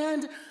rights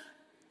and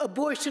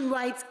abortion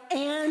rights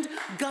and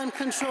gun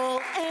control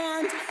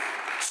and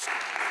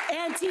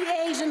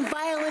anti-Asian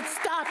violence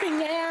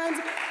stopping and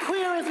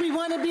queer as we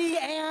want to be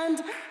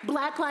and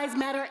Black Lives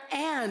Matter,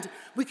 and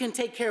we can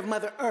take care of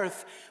Mother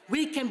Earth.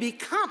 We can be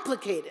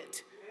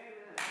complicated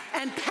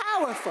and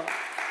powerful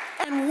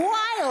and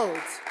wild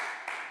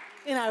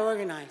in our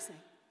organizing.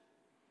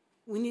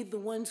 We need the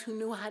ones who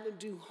know how to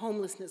do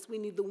homelessness. We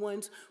need the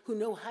ones who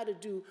know how to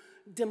do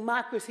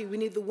democracy. We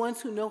need the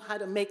ones who know how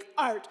to make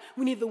art.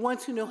 We need the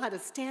ones who know how to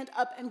stand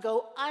up and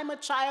go, I'm a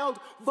child,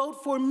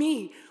 vote for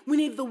me. We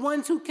need the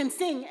ones who can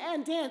sing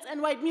and dance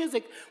and write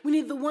music. We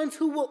need the ones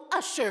who will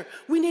usher.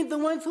 We need the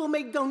ones who will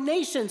make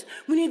donations.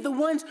 We need the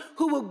ones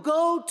who will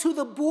go to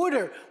the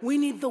border. We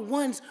need the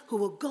ones who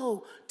will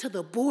go to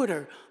the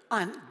border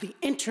on the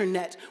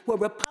internet where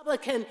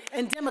Republican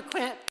and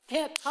Democrat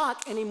can't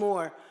talk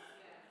anymore.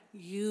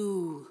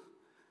 You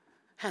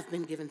have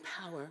been given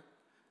power,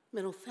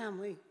 middle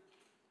family.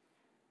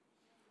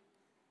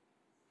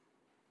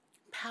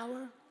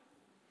 Power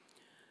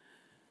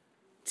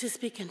to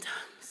speak in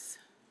tongues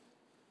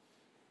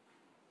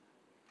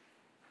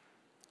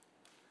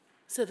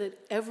so that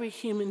every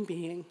human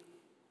being,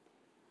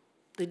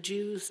 the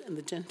Jews and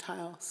the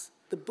Gentiles,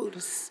 the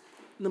Buddhists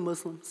and the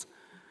Muslims,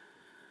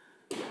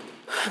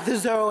 the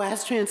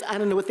Zoroastrians, I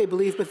don't know what they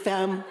believe, but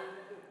them,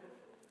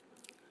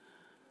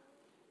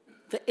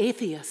 the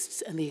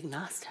atheists and the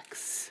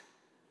agnostics,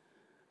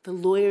 the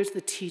lawyers,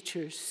 the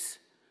teachers,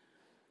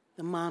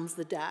 the moms,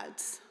 the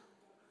dads,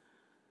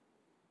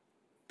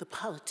 the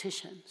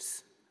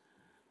politicians,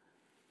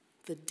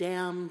 the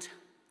damned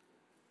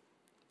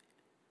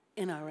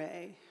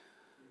NRA,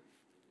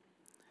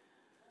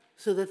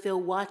 so that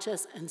they'll watch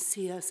us and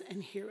see us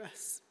and hear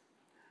us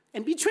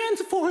and be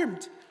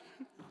transformed,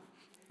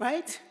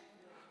 right?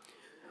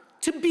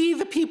 To be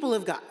the people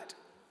of God.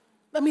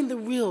 I mean, the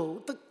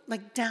real,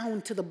 like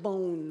down to the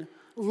bone,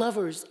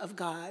 lovers of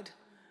God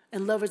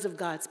and lovers of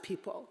God's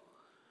people.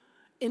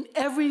 In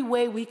every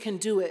way we can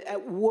do it,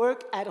 at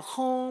work, at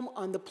home,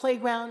 on the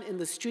playground, in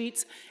the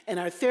streets, in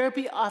our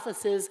therapy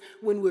offices,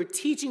 when we're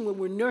teaching, when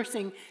we're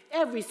nursing,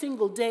 every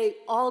single day,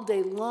 all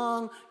day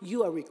long,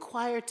 you are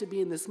required to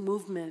be in this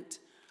movement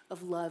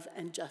of love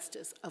and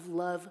justice, of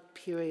love,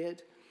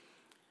 period.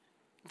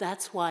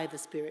 That's why the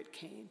Spirit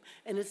came.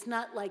 And it's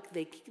not like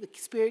the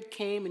Spirit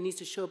came and needs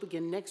to show up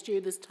again next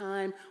year this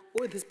time,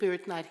 or the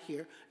Spirit's not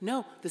here.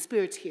 No, the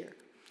Spirit's here.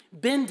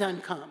 Been done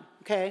come,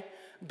 okay?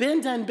 Been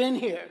done, been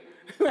here,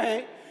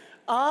 right?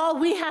 All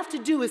we have to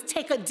do is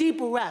take a deep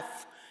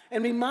breath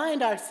and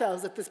remind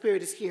ourselves that the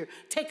Spirit is here.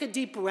 Take a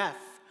deep breath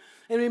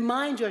and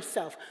remind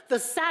yourself the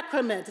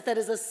sacrament that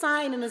is a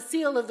sign and a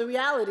seal of the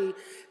reality.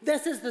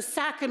 This is the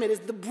sacrament,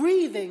 is the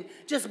breathing.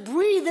 Just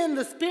breathe in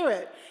the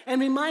Spirit and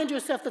remind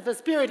yourself that the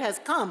Spirit has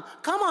come.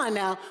 Come on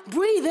now,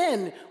 breathe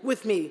in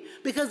with me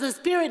because the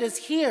Spirit is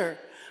here.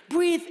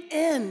 Breathe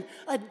in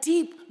a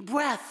deep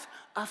breath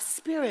of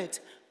Spirit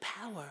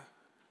power.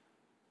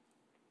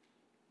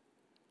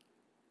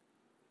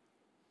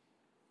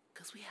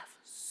 Because we have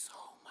so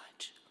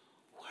much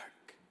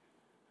work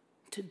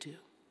to do.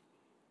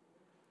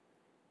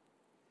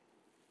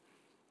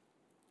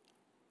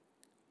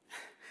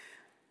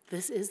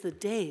 This is the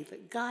day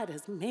that God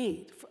has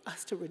made for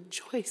us to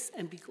rejoice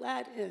and be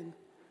glad in,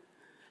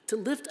 to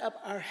lift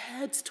up our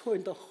heads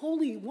toward the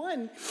Holy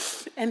One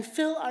and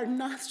fill our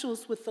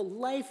nostrils with the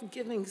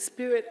life-giving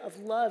spirit of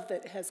love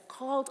that has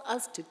called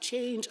us to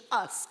change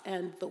us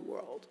and the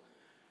world.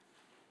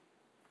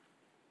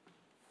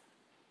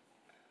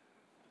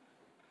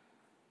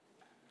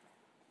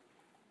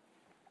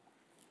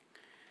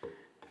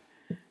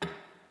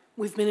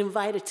 We've been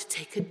invited to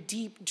take a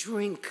deep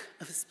drink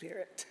of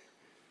Spirit,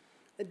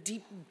 a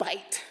deep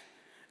bite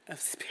of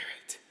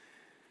Spirit,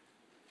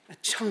 a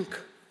chunk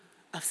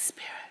of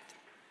Spirit.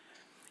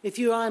 If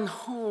you're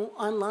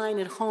online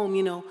at home,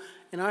 you know,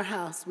 in our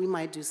house, we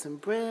might do some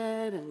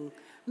bread and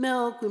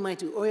milk, we might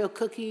do Oreo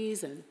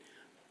cookies and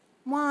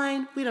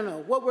wine. We don't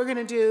know what we're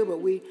gonna do, but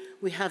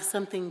we have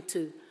something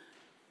to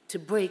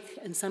break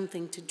and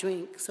something to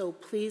drink. So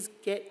please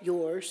get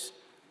yours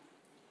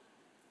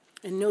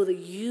and know that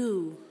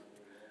you,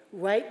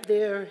 right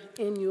there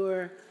in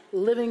your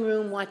living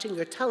room, watching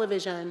your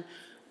television,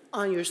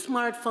 on your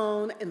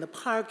smartphone, in the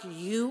park,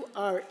 you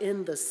are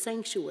in the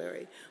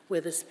sanctuary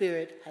where the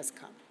Spirit has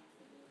come.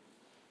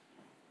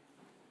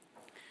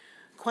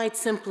 Quite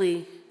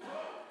simply,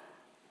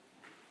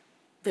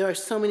 there are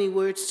so many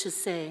words to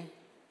say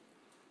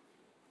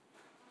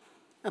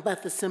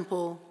about the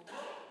simple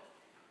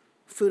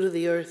fruit of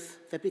the earth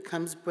that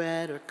becomes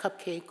bread or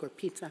cupcake or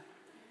pizza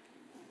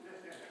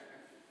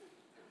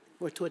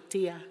or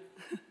tortilla.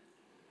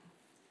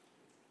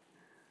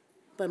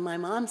 But my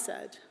mom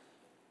said,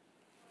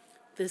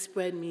 this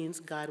bread means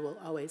God will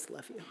always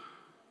love you.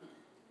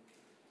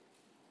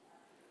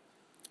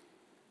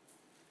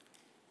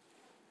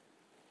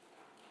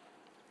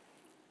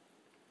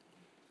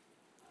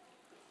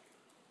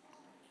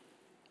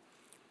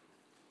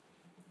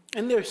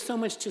 And there's so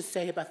much to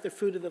say about the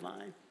fruit of the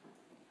vine.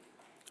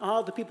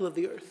 All the people of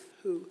the earth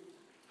who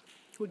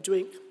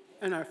drink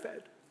and are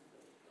fed.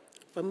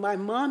 But my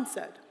mom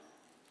said,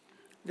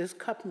 this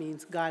cup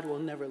means God will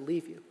never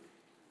leave you.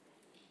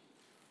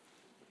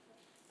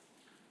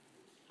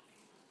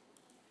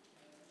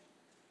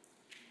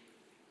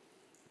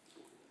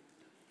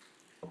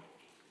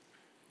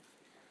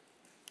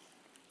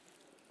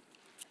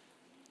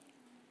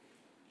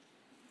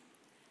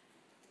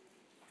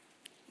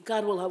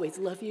 God will always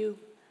love you.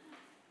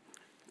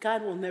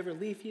 God will never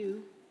leave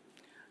you.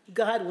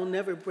 God will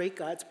never break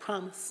God's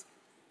promise.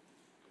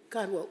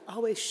 God will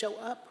always show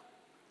up.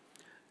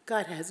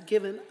 God has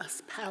given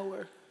us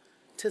power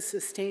to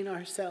sustain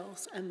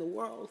ourselves and the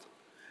world.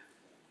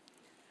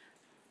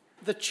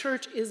 The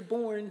church is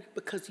born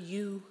because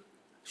you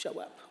show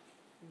up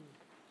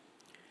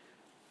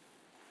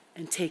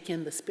and take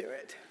in the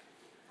Spirit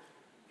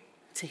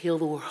to heal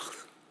the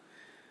world.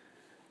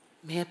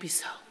 May it be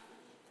so.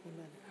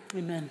 Amen.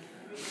 Amen.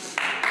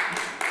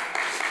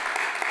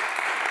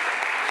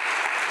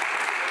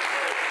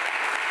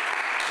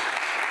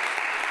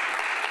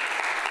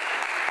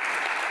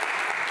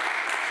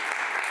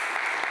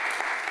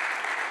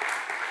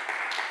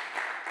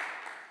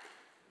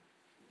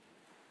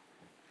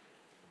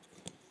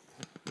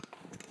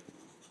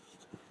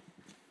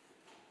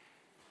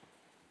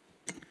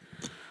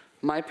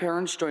 My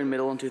parents joined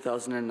Middle in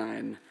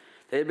 2009.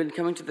 They had been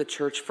coming to the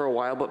church for a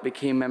while, but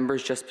became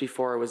members just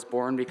before I was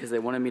born because they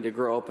wanted me to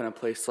grow up in a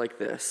place like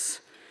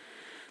this.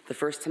 The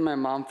first time my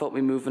mom felt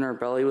me move in her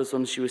belly was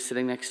when she was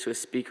sitting next to a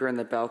speaker in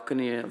the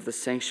balcony of the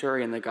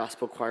sanctuary and the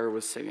gospel choir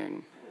was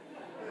singing.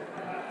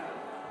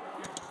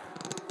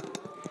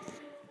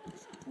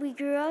 We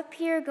grew up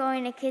here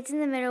going to Kids in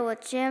the Middle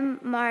with Jim,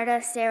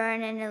 Marta, Sarah,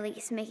 and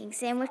Elise, making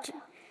sandwiches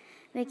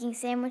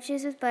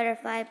with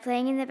Butterfly,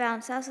 playing in the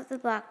bounce house with the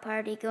block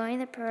party, going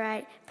to the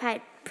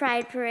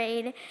pride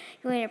parade,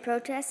 going to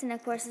protests, and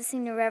of course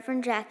listening to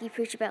Reverend Jackie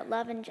preach about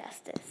love and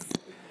justice.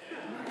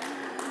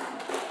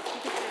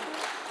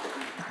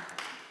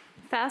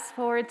 Fast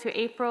forward to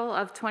April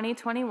of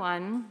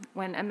 2021,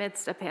 when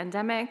amidst a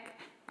pandemic,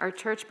 our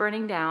church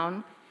burning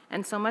down,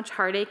 and so much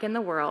heartache in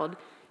the world,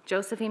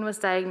 Josephine was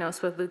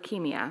diagnosed with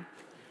leukemia.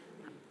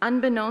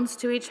 Unbeknownst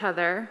to each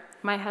other,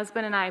 my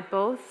husband and I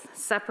both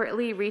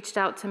separately reached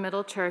out to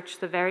Middle Church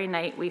the very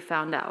night we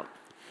found out.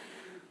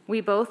 We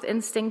both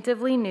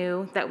instinctively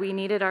knew that we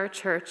needed our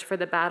church for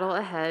the battle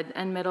ahead,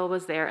 and Middle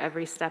was there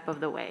every step of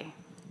the way.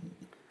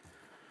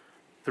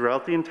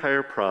 Throughout the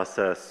entire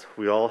process,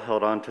 we all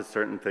held on to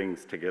certain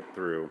things to get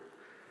through.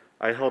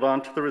 I held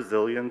on to the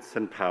resilience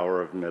and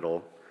power of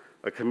Middle,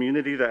 a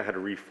community that had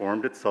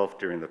reformed itself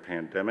during the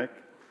pandemic,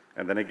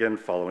 and then again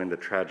following the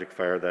tragic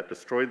fire that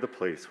destroyed the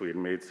place we had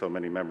made so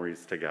many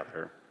memories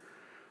together.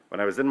 When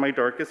I was in my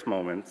darkest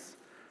moments,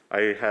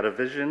 I had a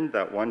vision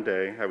that one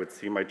day I would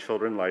see my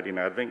children lighting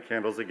Advent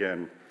candles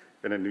again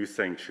in a new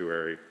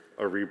sanctuary,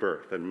 a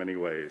rebirth in many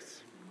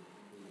ways.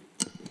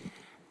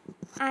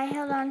 I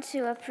held on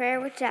to a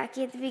prayer with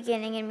Jackie at the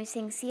beginning, and we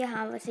sang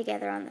Siahamba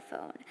together on the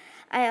phone.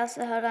 I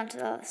also held on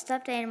to all the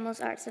stuffed animals,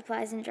 art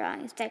supplies, and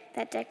drawings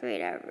that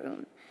decorate our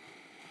room.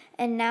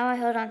 And now I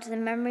hold on to the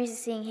memories of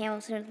seeing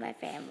Hamilton with my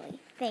family.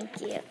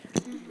 Thank you.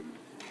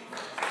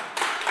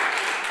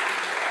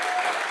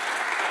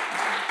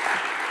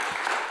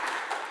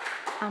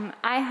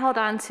 I held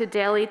on to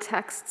daily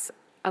texts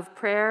of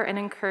prayer and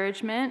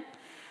encouragement,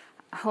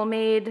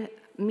 homemade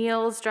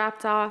meals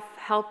dropped off,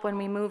 help when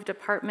we moved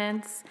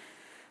apartments,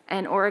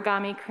 and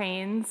origami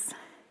cranes.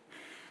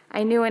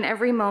 I knew in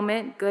every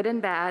moment, good and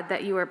bad,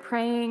 that you were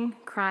praying,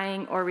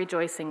 crying, or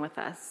rejoicing with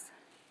us.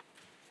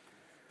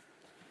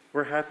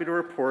 We're happy to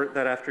report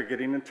that after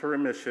getting into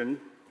remission,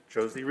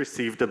 Josie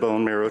received a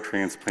bone marrow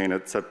transplant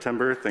in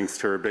September thanks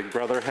to her big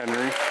brother,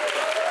 Henry.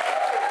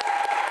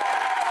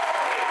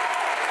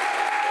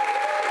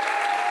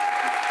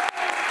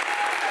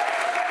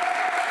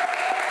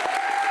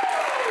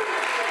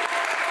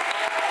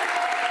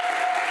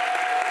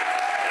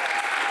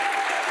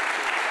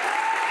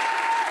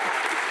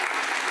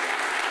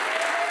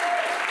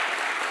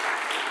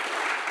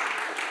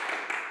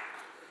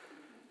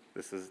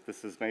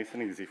 This is nice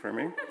and easy for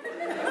me.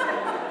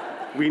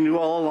 We knew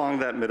all along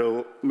that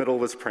Middle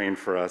was praying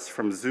for us,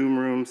 from Zoom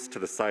rooms to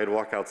the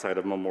sidewalk outside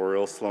of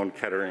Memorial Sloan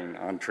Kettering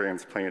on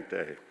Transplant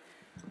Day.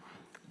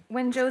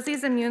 When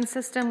Josie's immune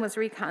system was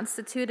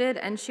reconstituted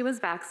and she was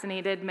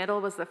vaccinated,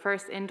 Middle was the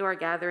first indoor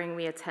gathering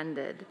we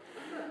attended.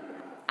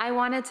 I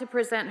wanted to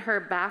present her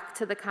back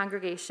to the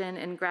congregation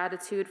in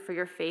gratitude for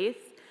your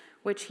faith,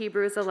 which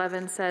Hebrews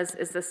 11 says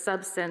is the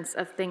substance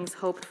of things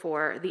hoped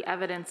for, the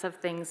evidence of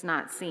things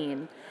not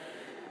seen.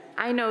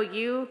 I know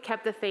you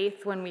kept the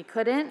faith when we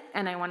couldn't,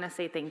 and I want to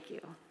say thank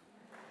you.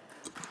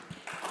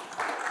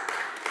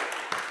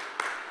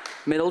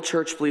 Middle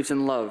Church believes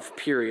in love,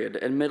 period,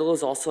 and Middle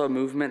is also a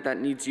movement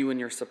that needs you and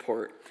your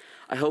support.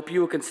 I hope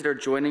you will consider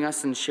joining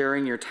us and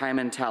sharing your time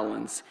and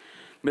talents.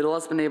 Middle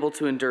has been able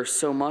to endure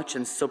so much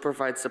and still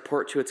provide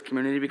support to its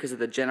community because of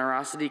the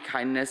generosity,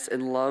 kindness,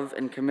 and love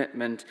and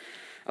commitment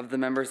of the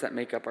members that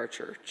make up our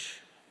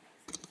church.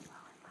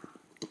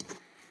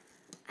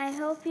 I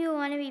hope you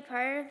want to be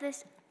part of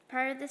this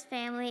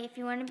family.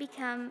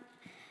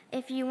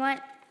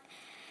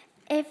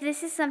 If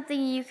this is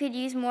something you could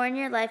use more in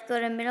your life, go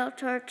to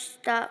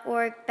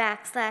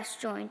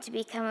middlechurch.org/join to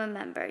become a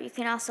member. You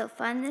can also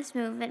fund this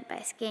movement by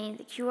scanning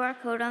the QR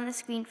code on the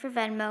screen for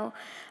Venmo,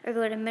 or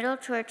go to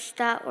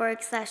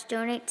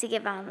middlechurch.org/donate to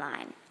give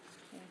online.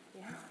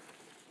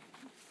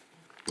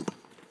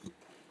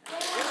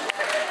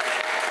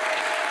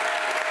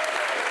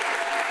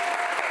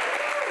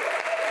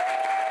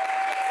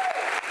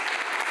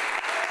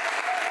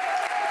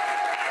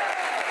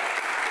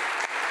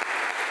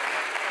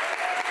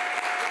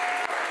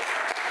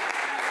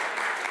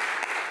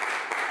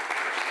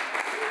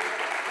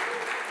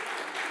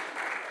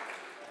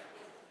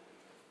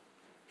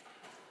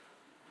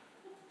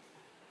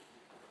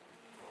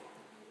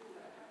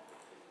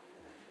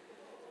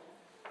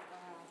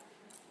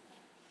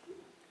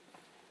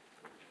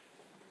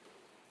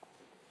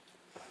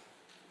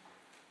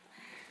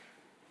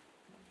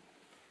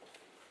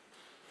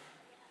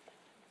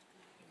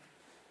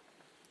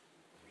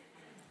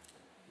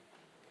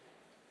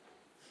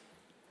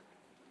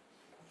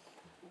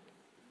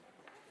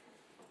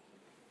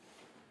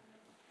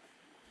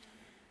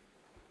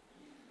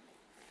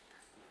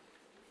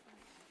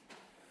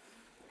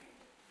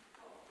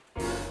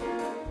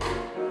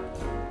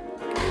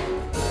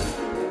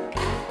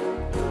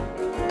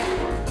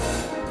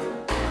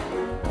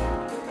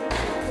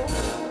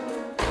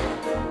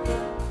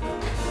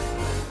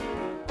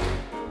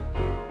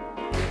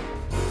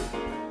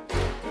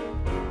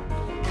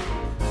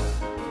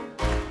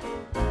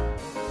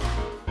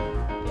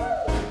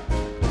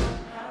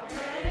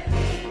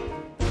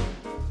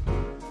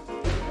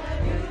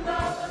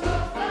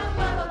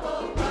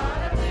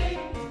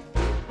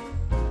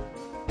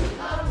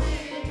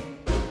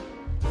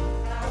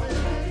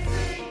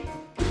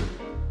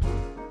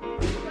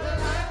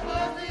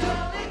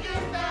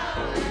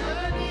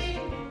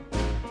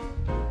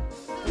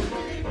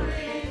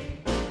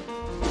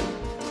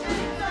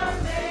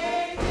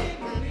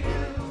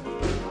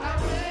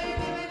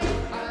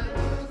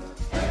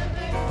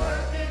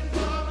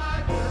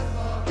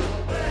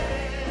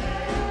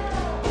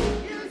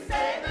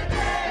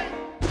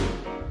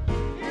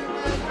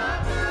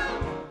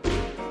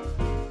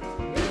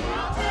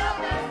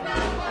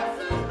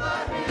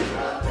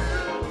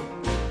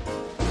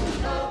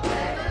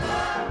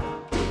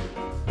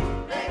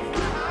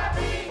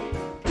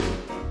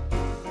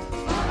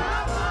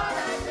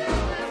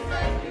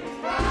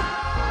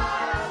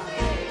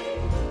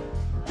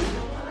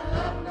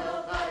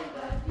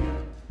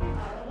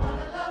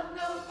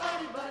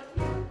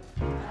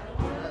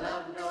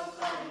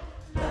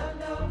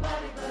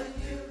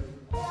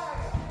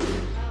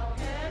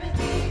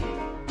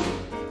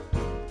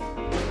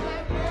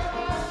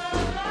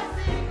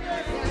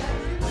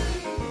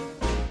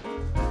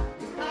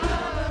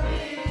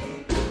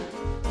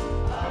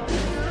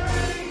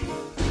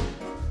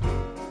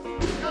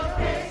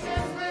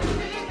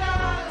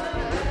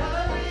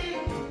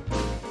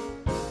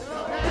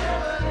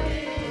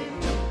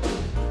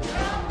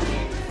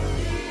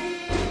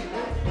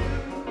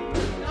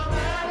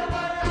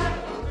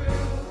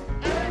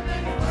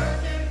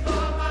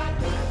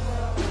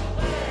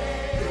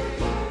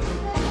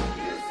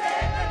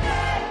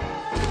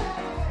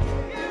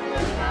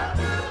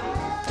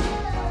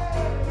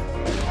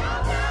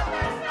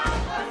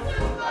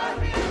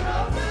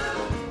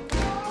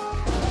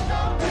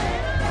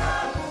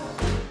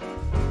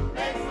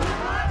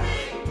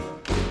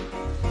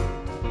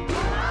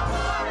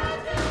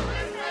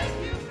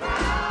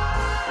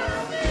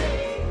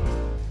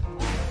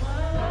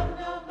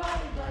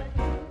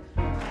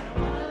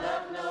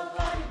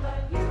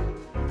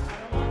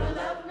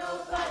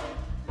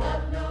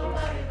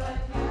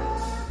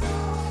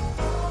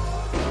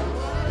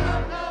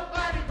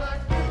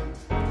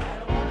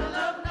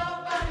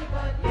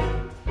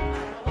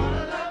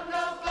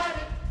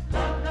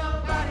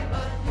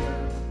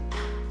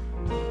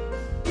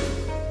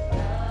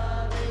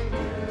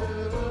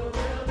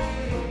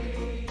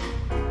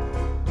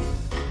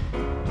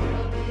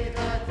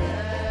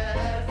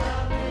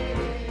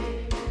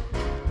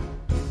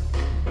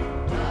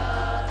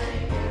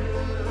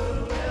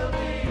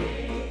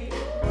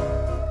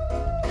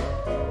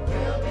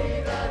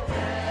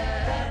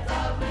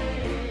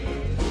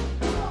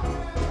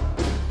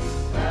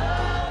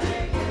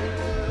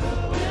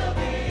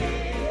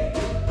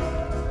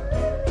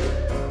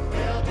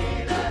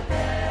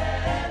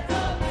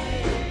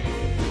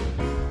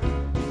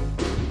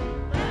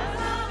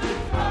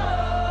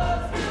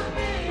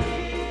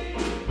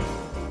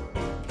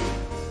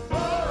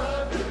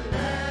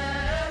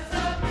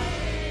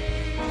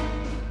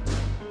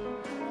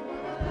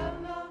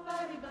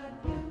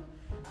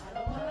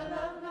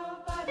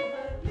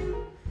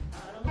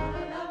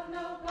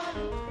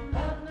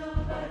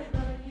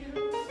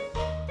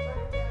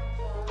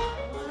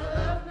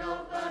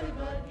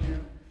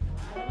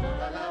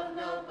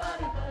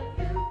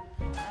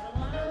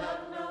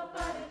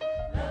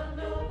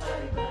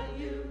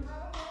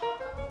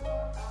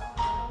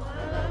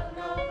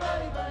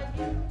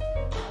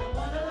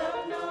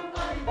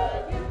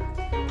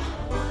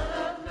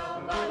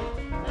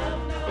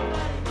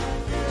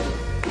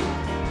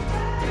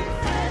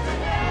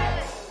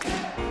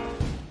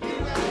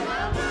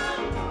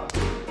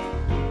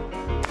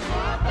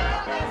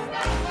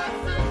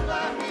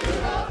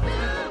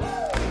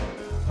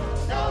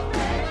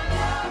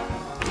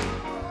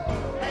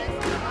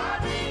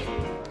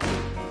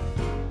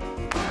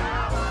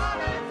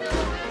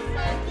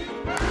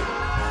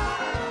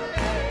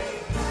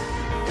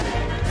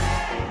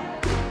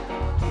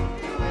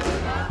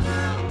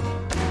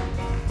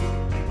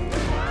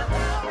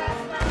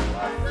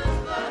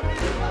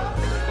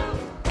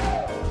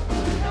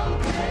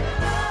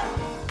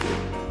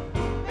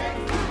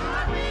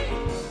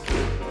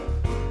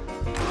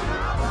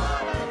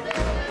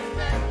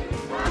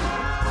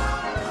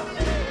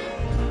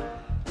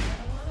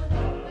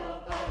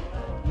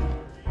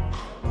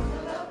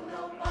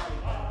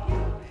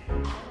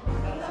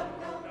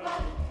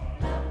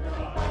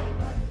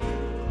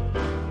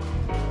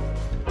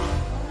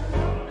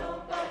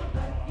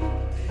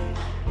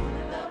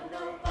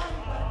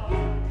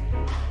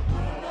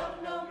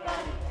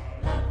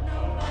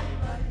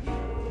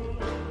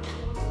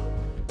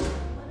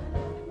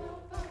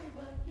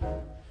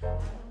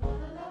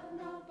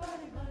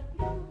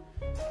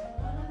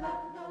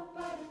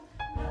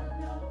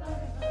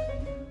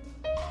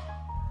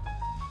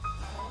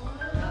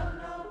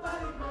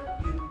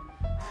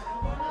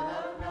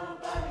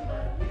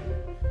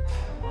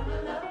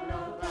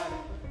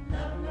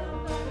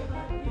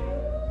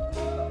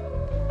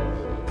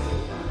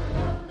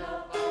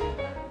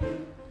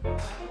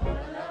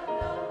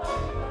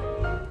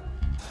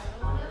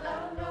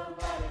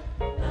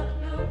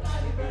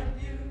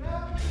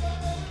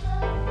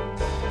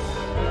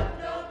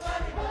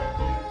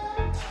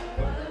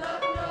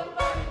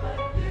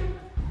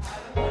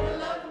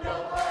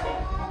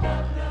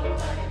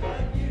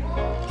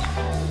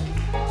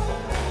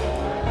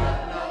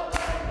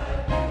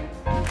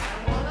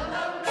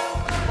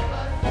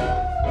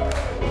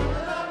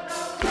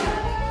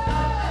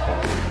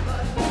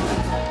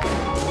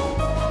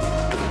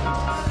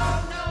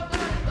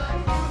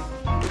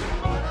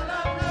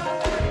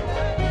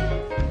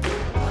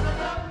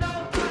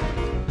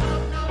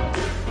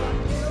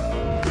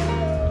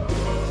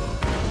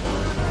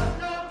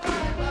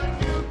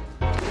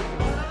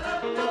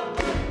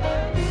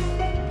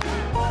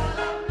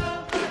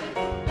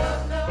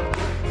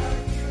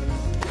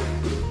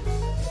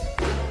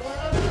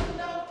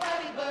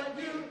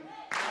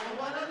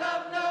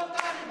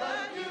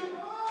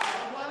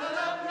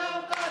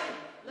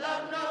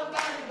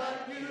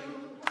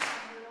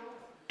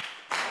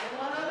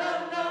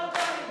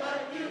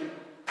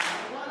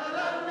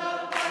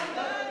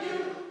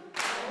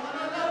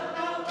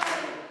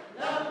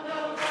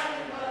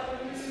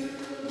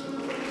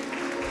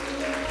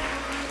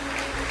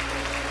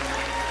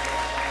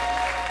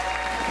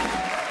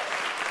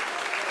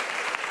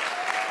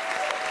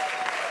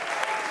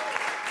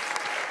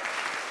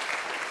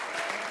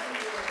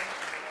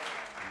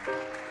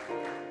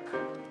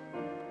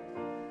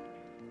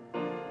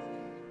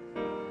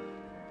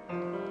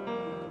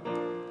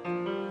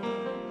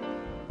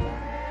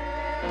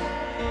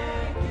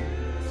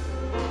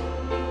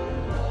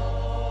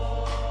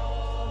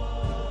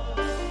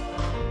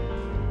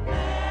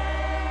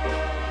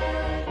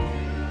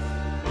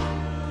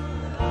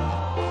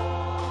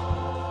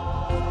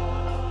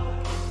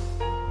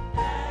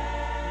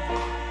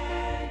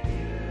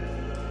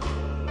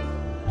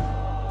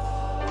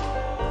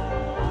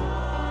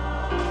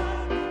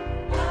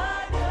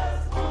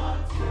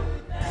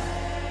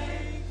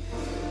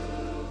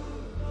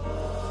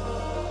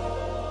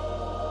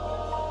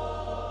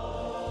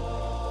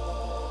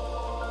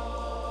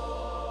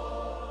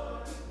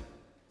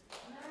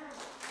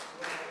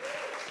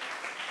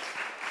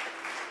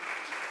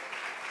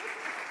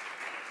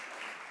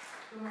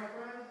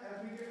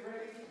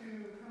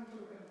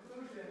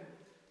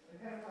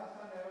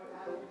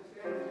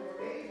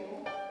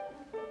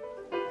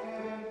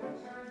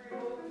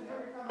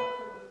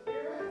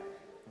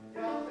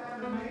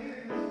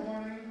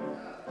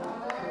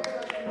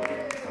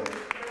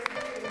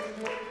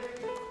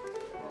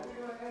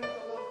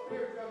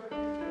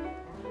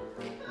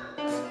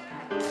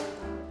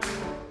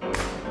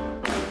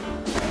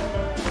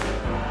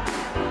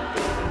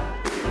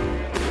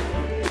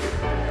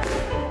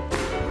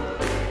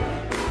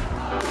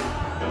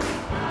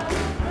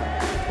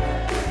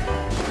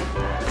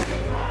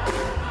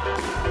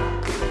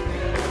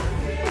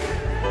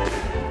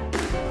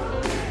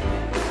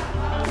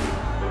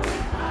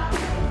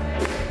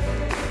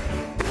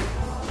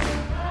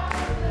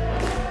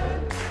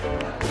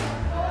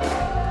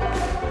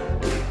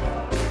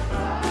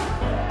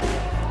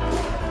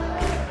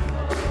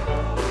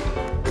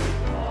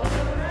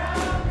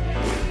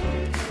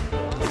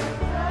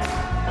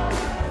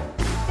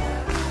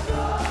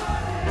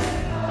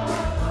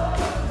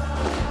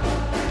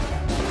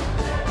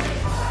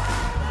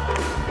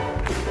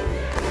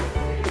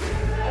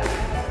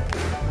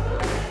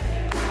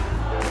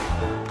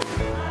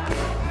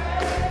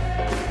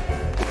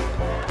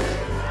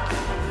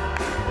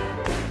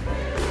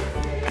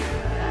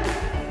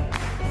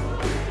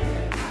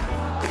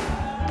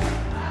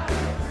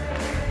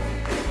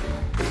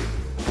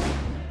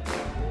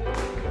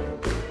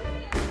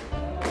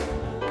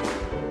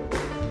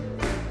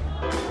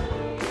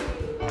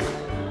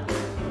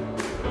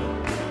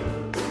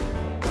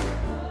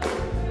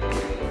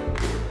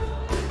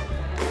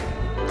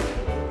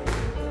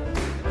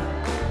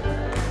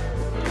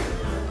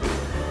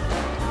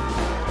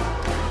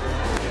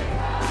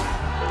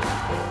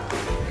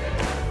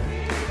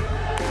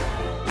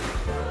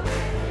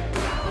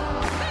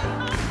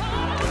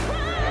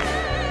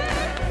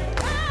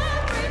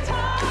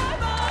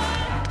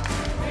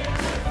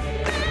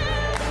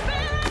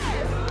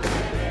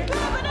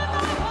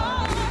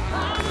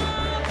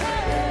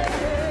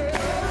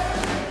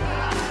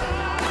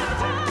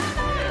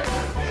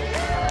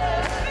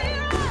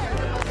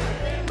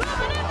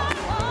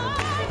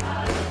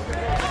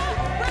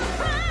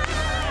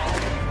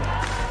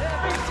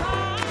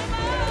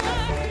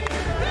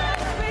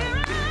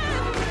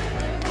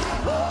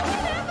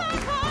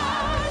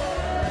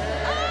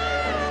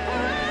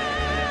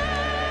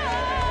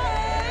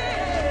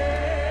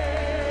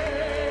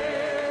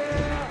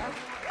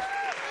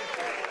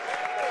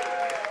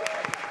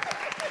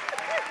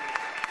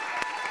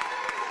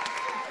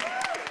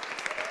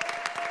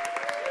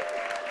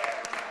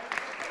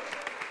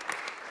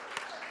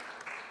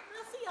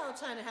 all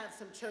trying to have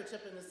some church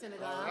up in the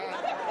synagogue.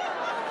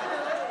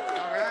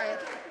 All right.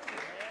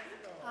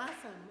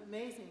 Awesome,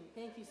 amazing.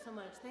 Thank you so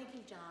much. Thank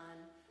you, John.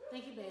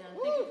 Thank you, band.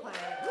 Thank you, choir.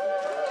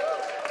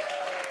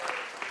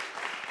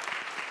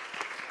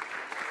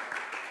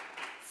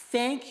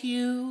 Thank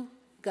you,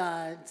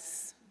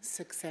 God's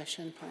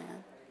succession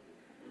plan.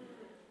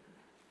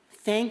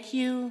 Thank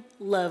you,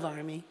 Love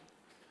Army.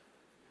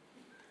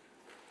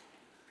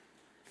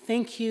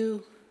 Thank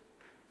you,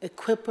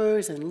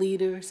 equippers and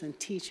leaders and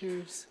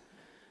teachers,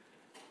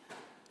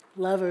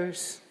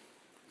 lovers,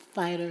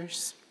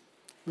 fighters,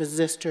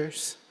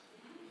 resistors.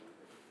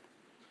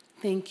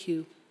 Thank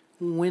you,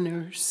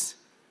 winners,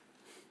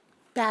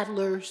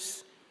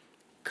 battlers,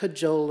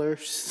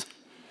 cajolers,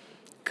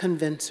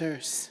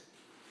 convincers,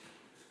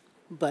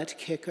 butt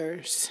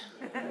kickers.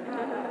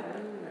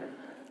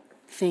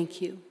 Thank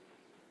you.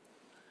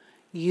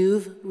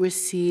 You've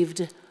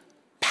received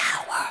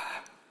power.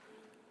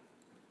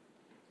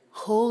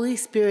 Holy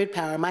Spirit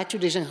power, my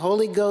tradition,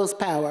 Holy Ghost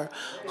power.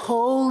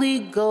 Holy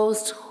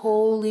Ghost,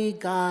 Holy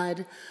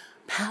God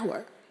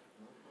power.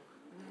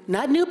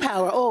 Not new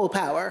power, old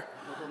power.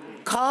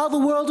 Call the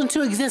world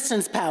into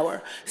existence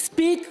power.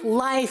 Speak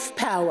life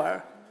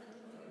power.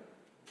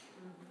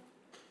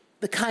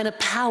 The kind of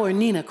power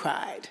Nina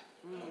cried.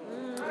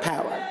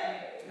 Power.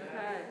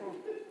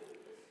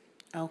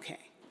 Okay.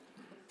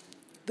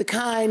 The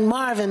kind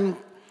Marvin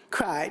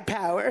cried,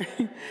 power.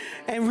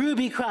 And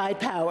Ruby cried,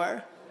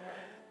 power.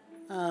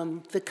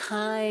 The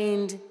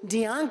kind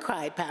Dion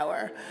cried,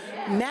 power.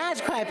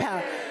 Madge cried,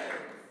 power.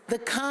 The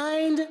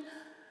kind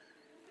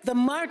the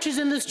marchers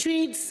in the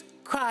streets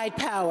cried,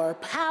 power.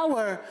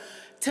 Power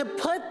to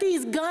put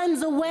these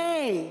guns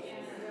away.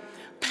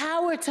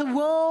 Power to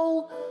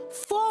roll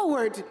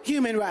forward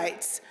human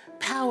rights.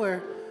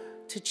 Power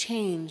to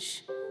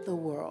change the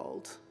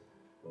world.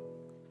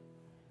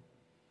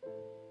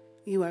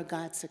 You are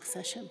God's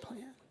succession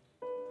plan.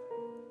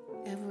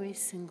 Every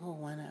single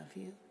one of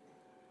you.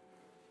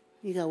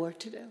 You got work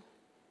to do.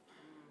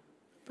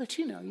 But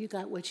you know, you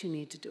got what you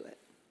need to do it.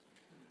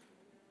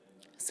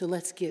 So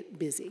let's get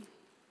busy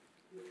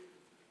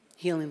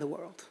healing the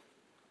world.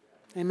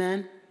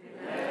 Amen?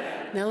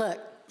 Amen. Now look,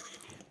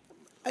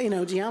 you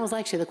know, Gian was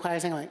like, should the choir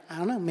sing? I'm like, I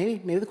don't know,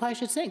 maybe the choir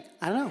should sing.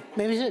 I don't know,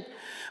 maybe it should.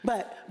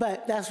 But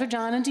that's for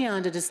John and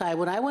Dion to decide.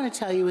 What I want to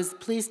tell you is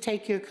please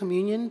take your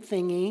communion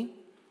thingy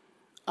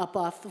up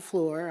off the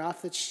floor,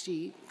 off the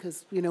sheet,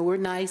 because, you know, we're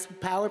nice.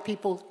 Power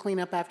people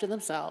clean up after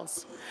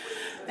themselves.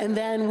 And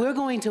then we're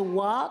going to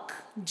walk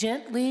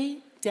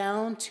gently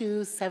down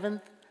to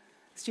 7th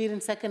Street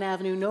and 2nd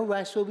Avenue. No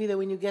rush. We'll be there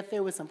when you get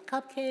there with some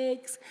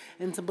cupcakes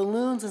and some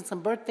balloons and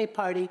some birthday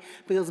party,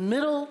 because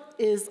Middle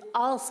is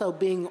also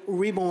being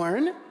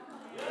reborn.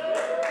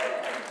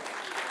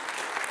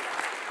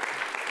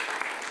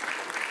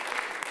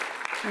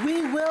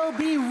 We will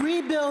be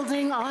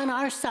rebuilding on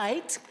our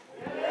site.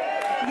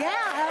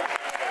 Yeah.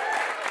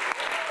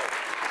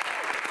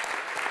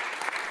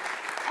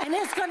 And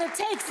it's going to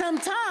take some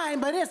time,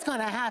 but it's going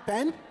to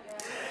happen.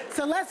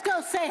 So let's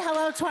go say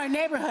hello to our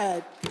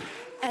neighborhood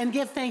and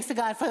give thanks to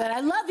God for that. I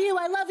love you,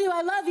 I love you,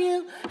 I love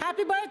you.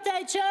 Happy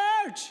birthday,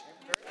 church.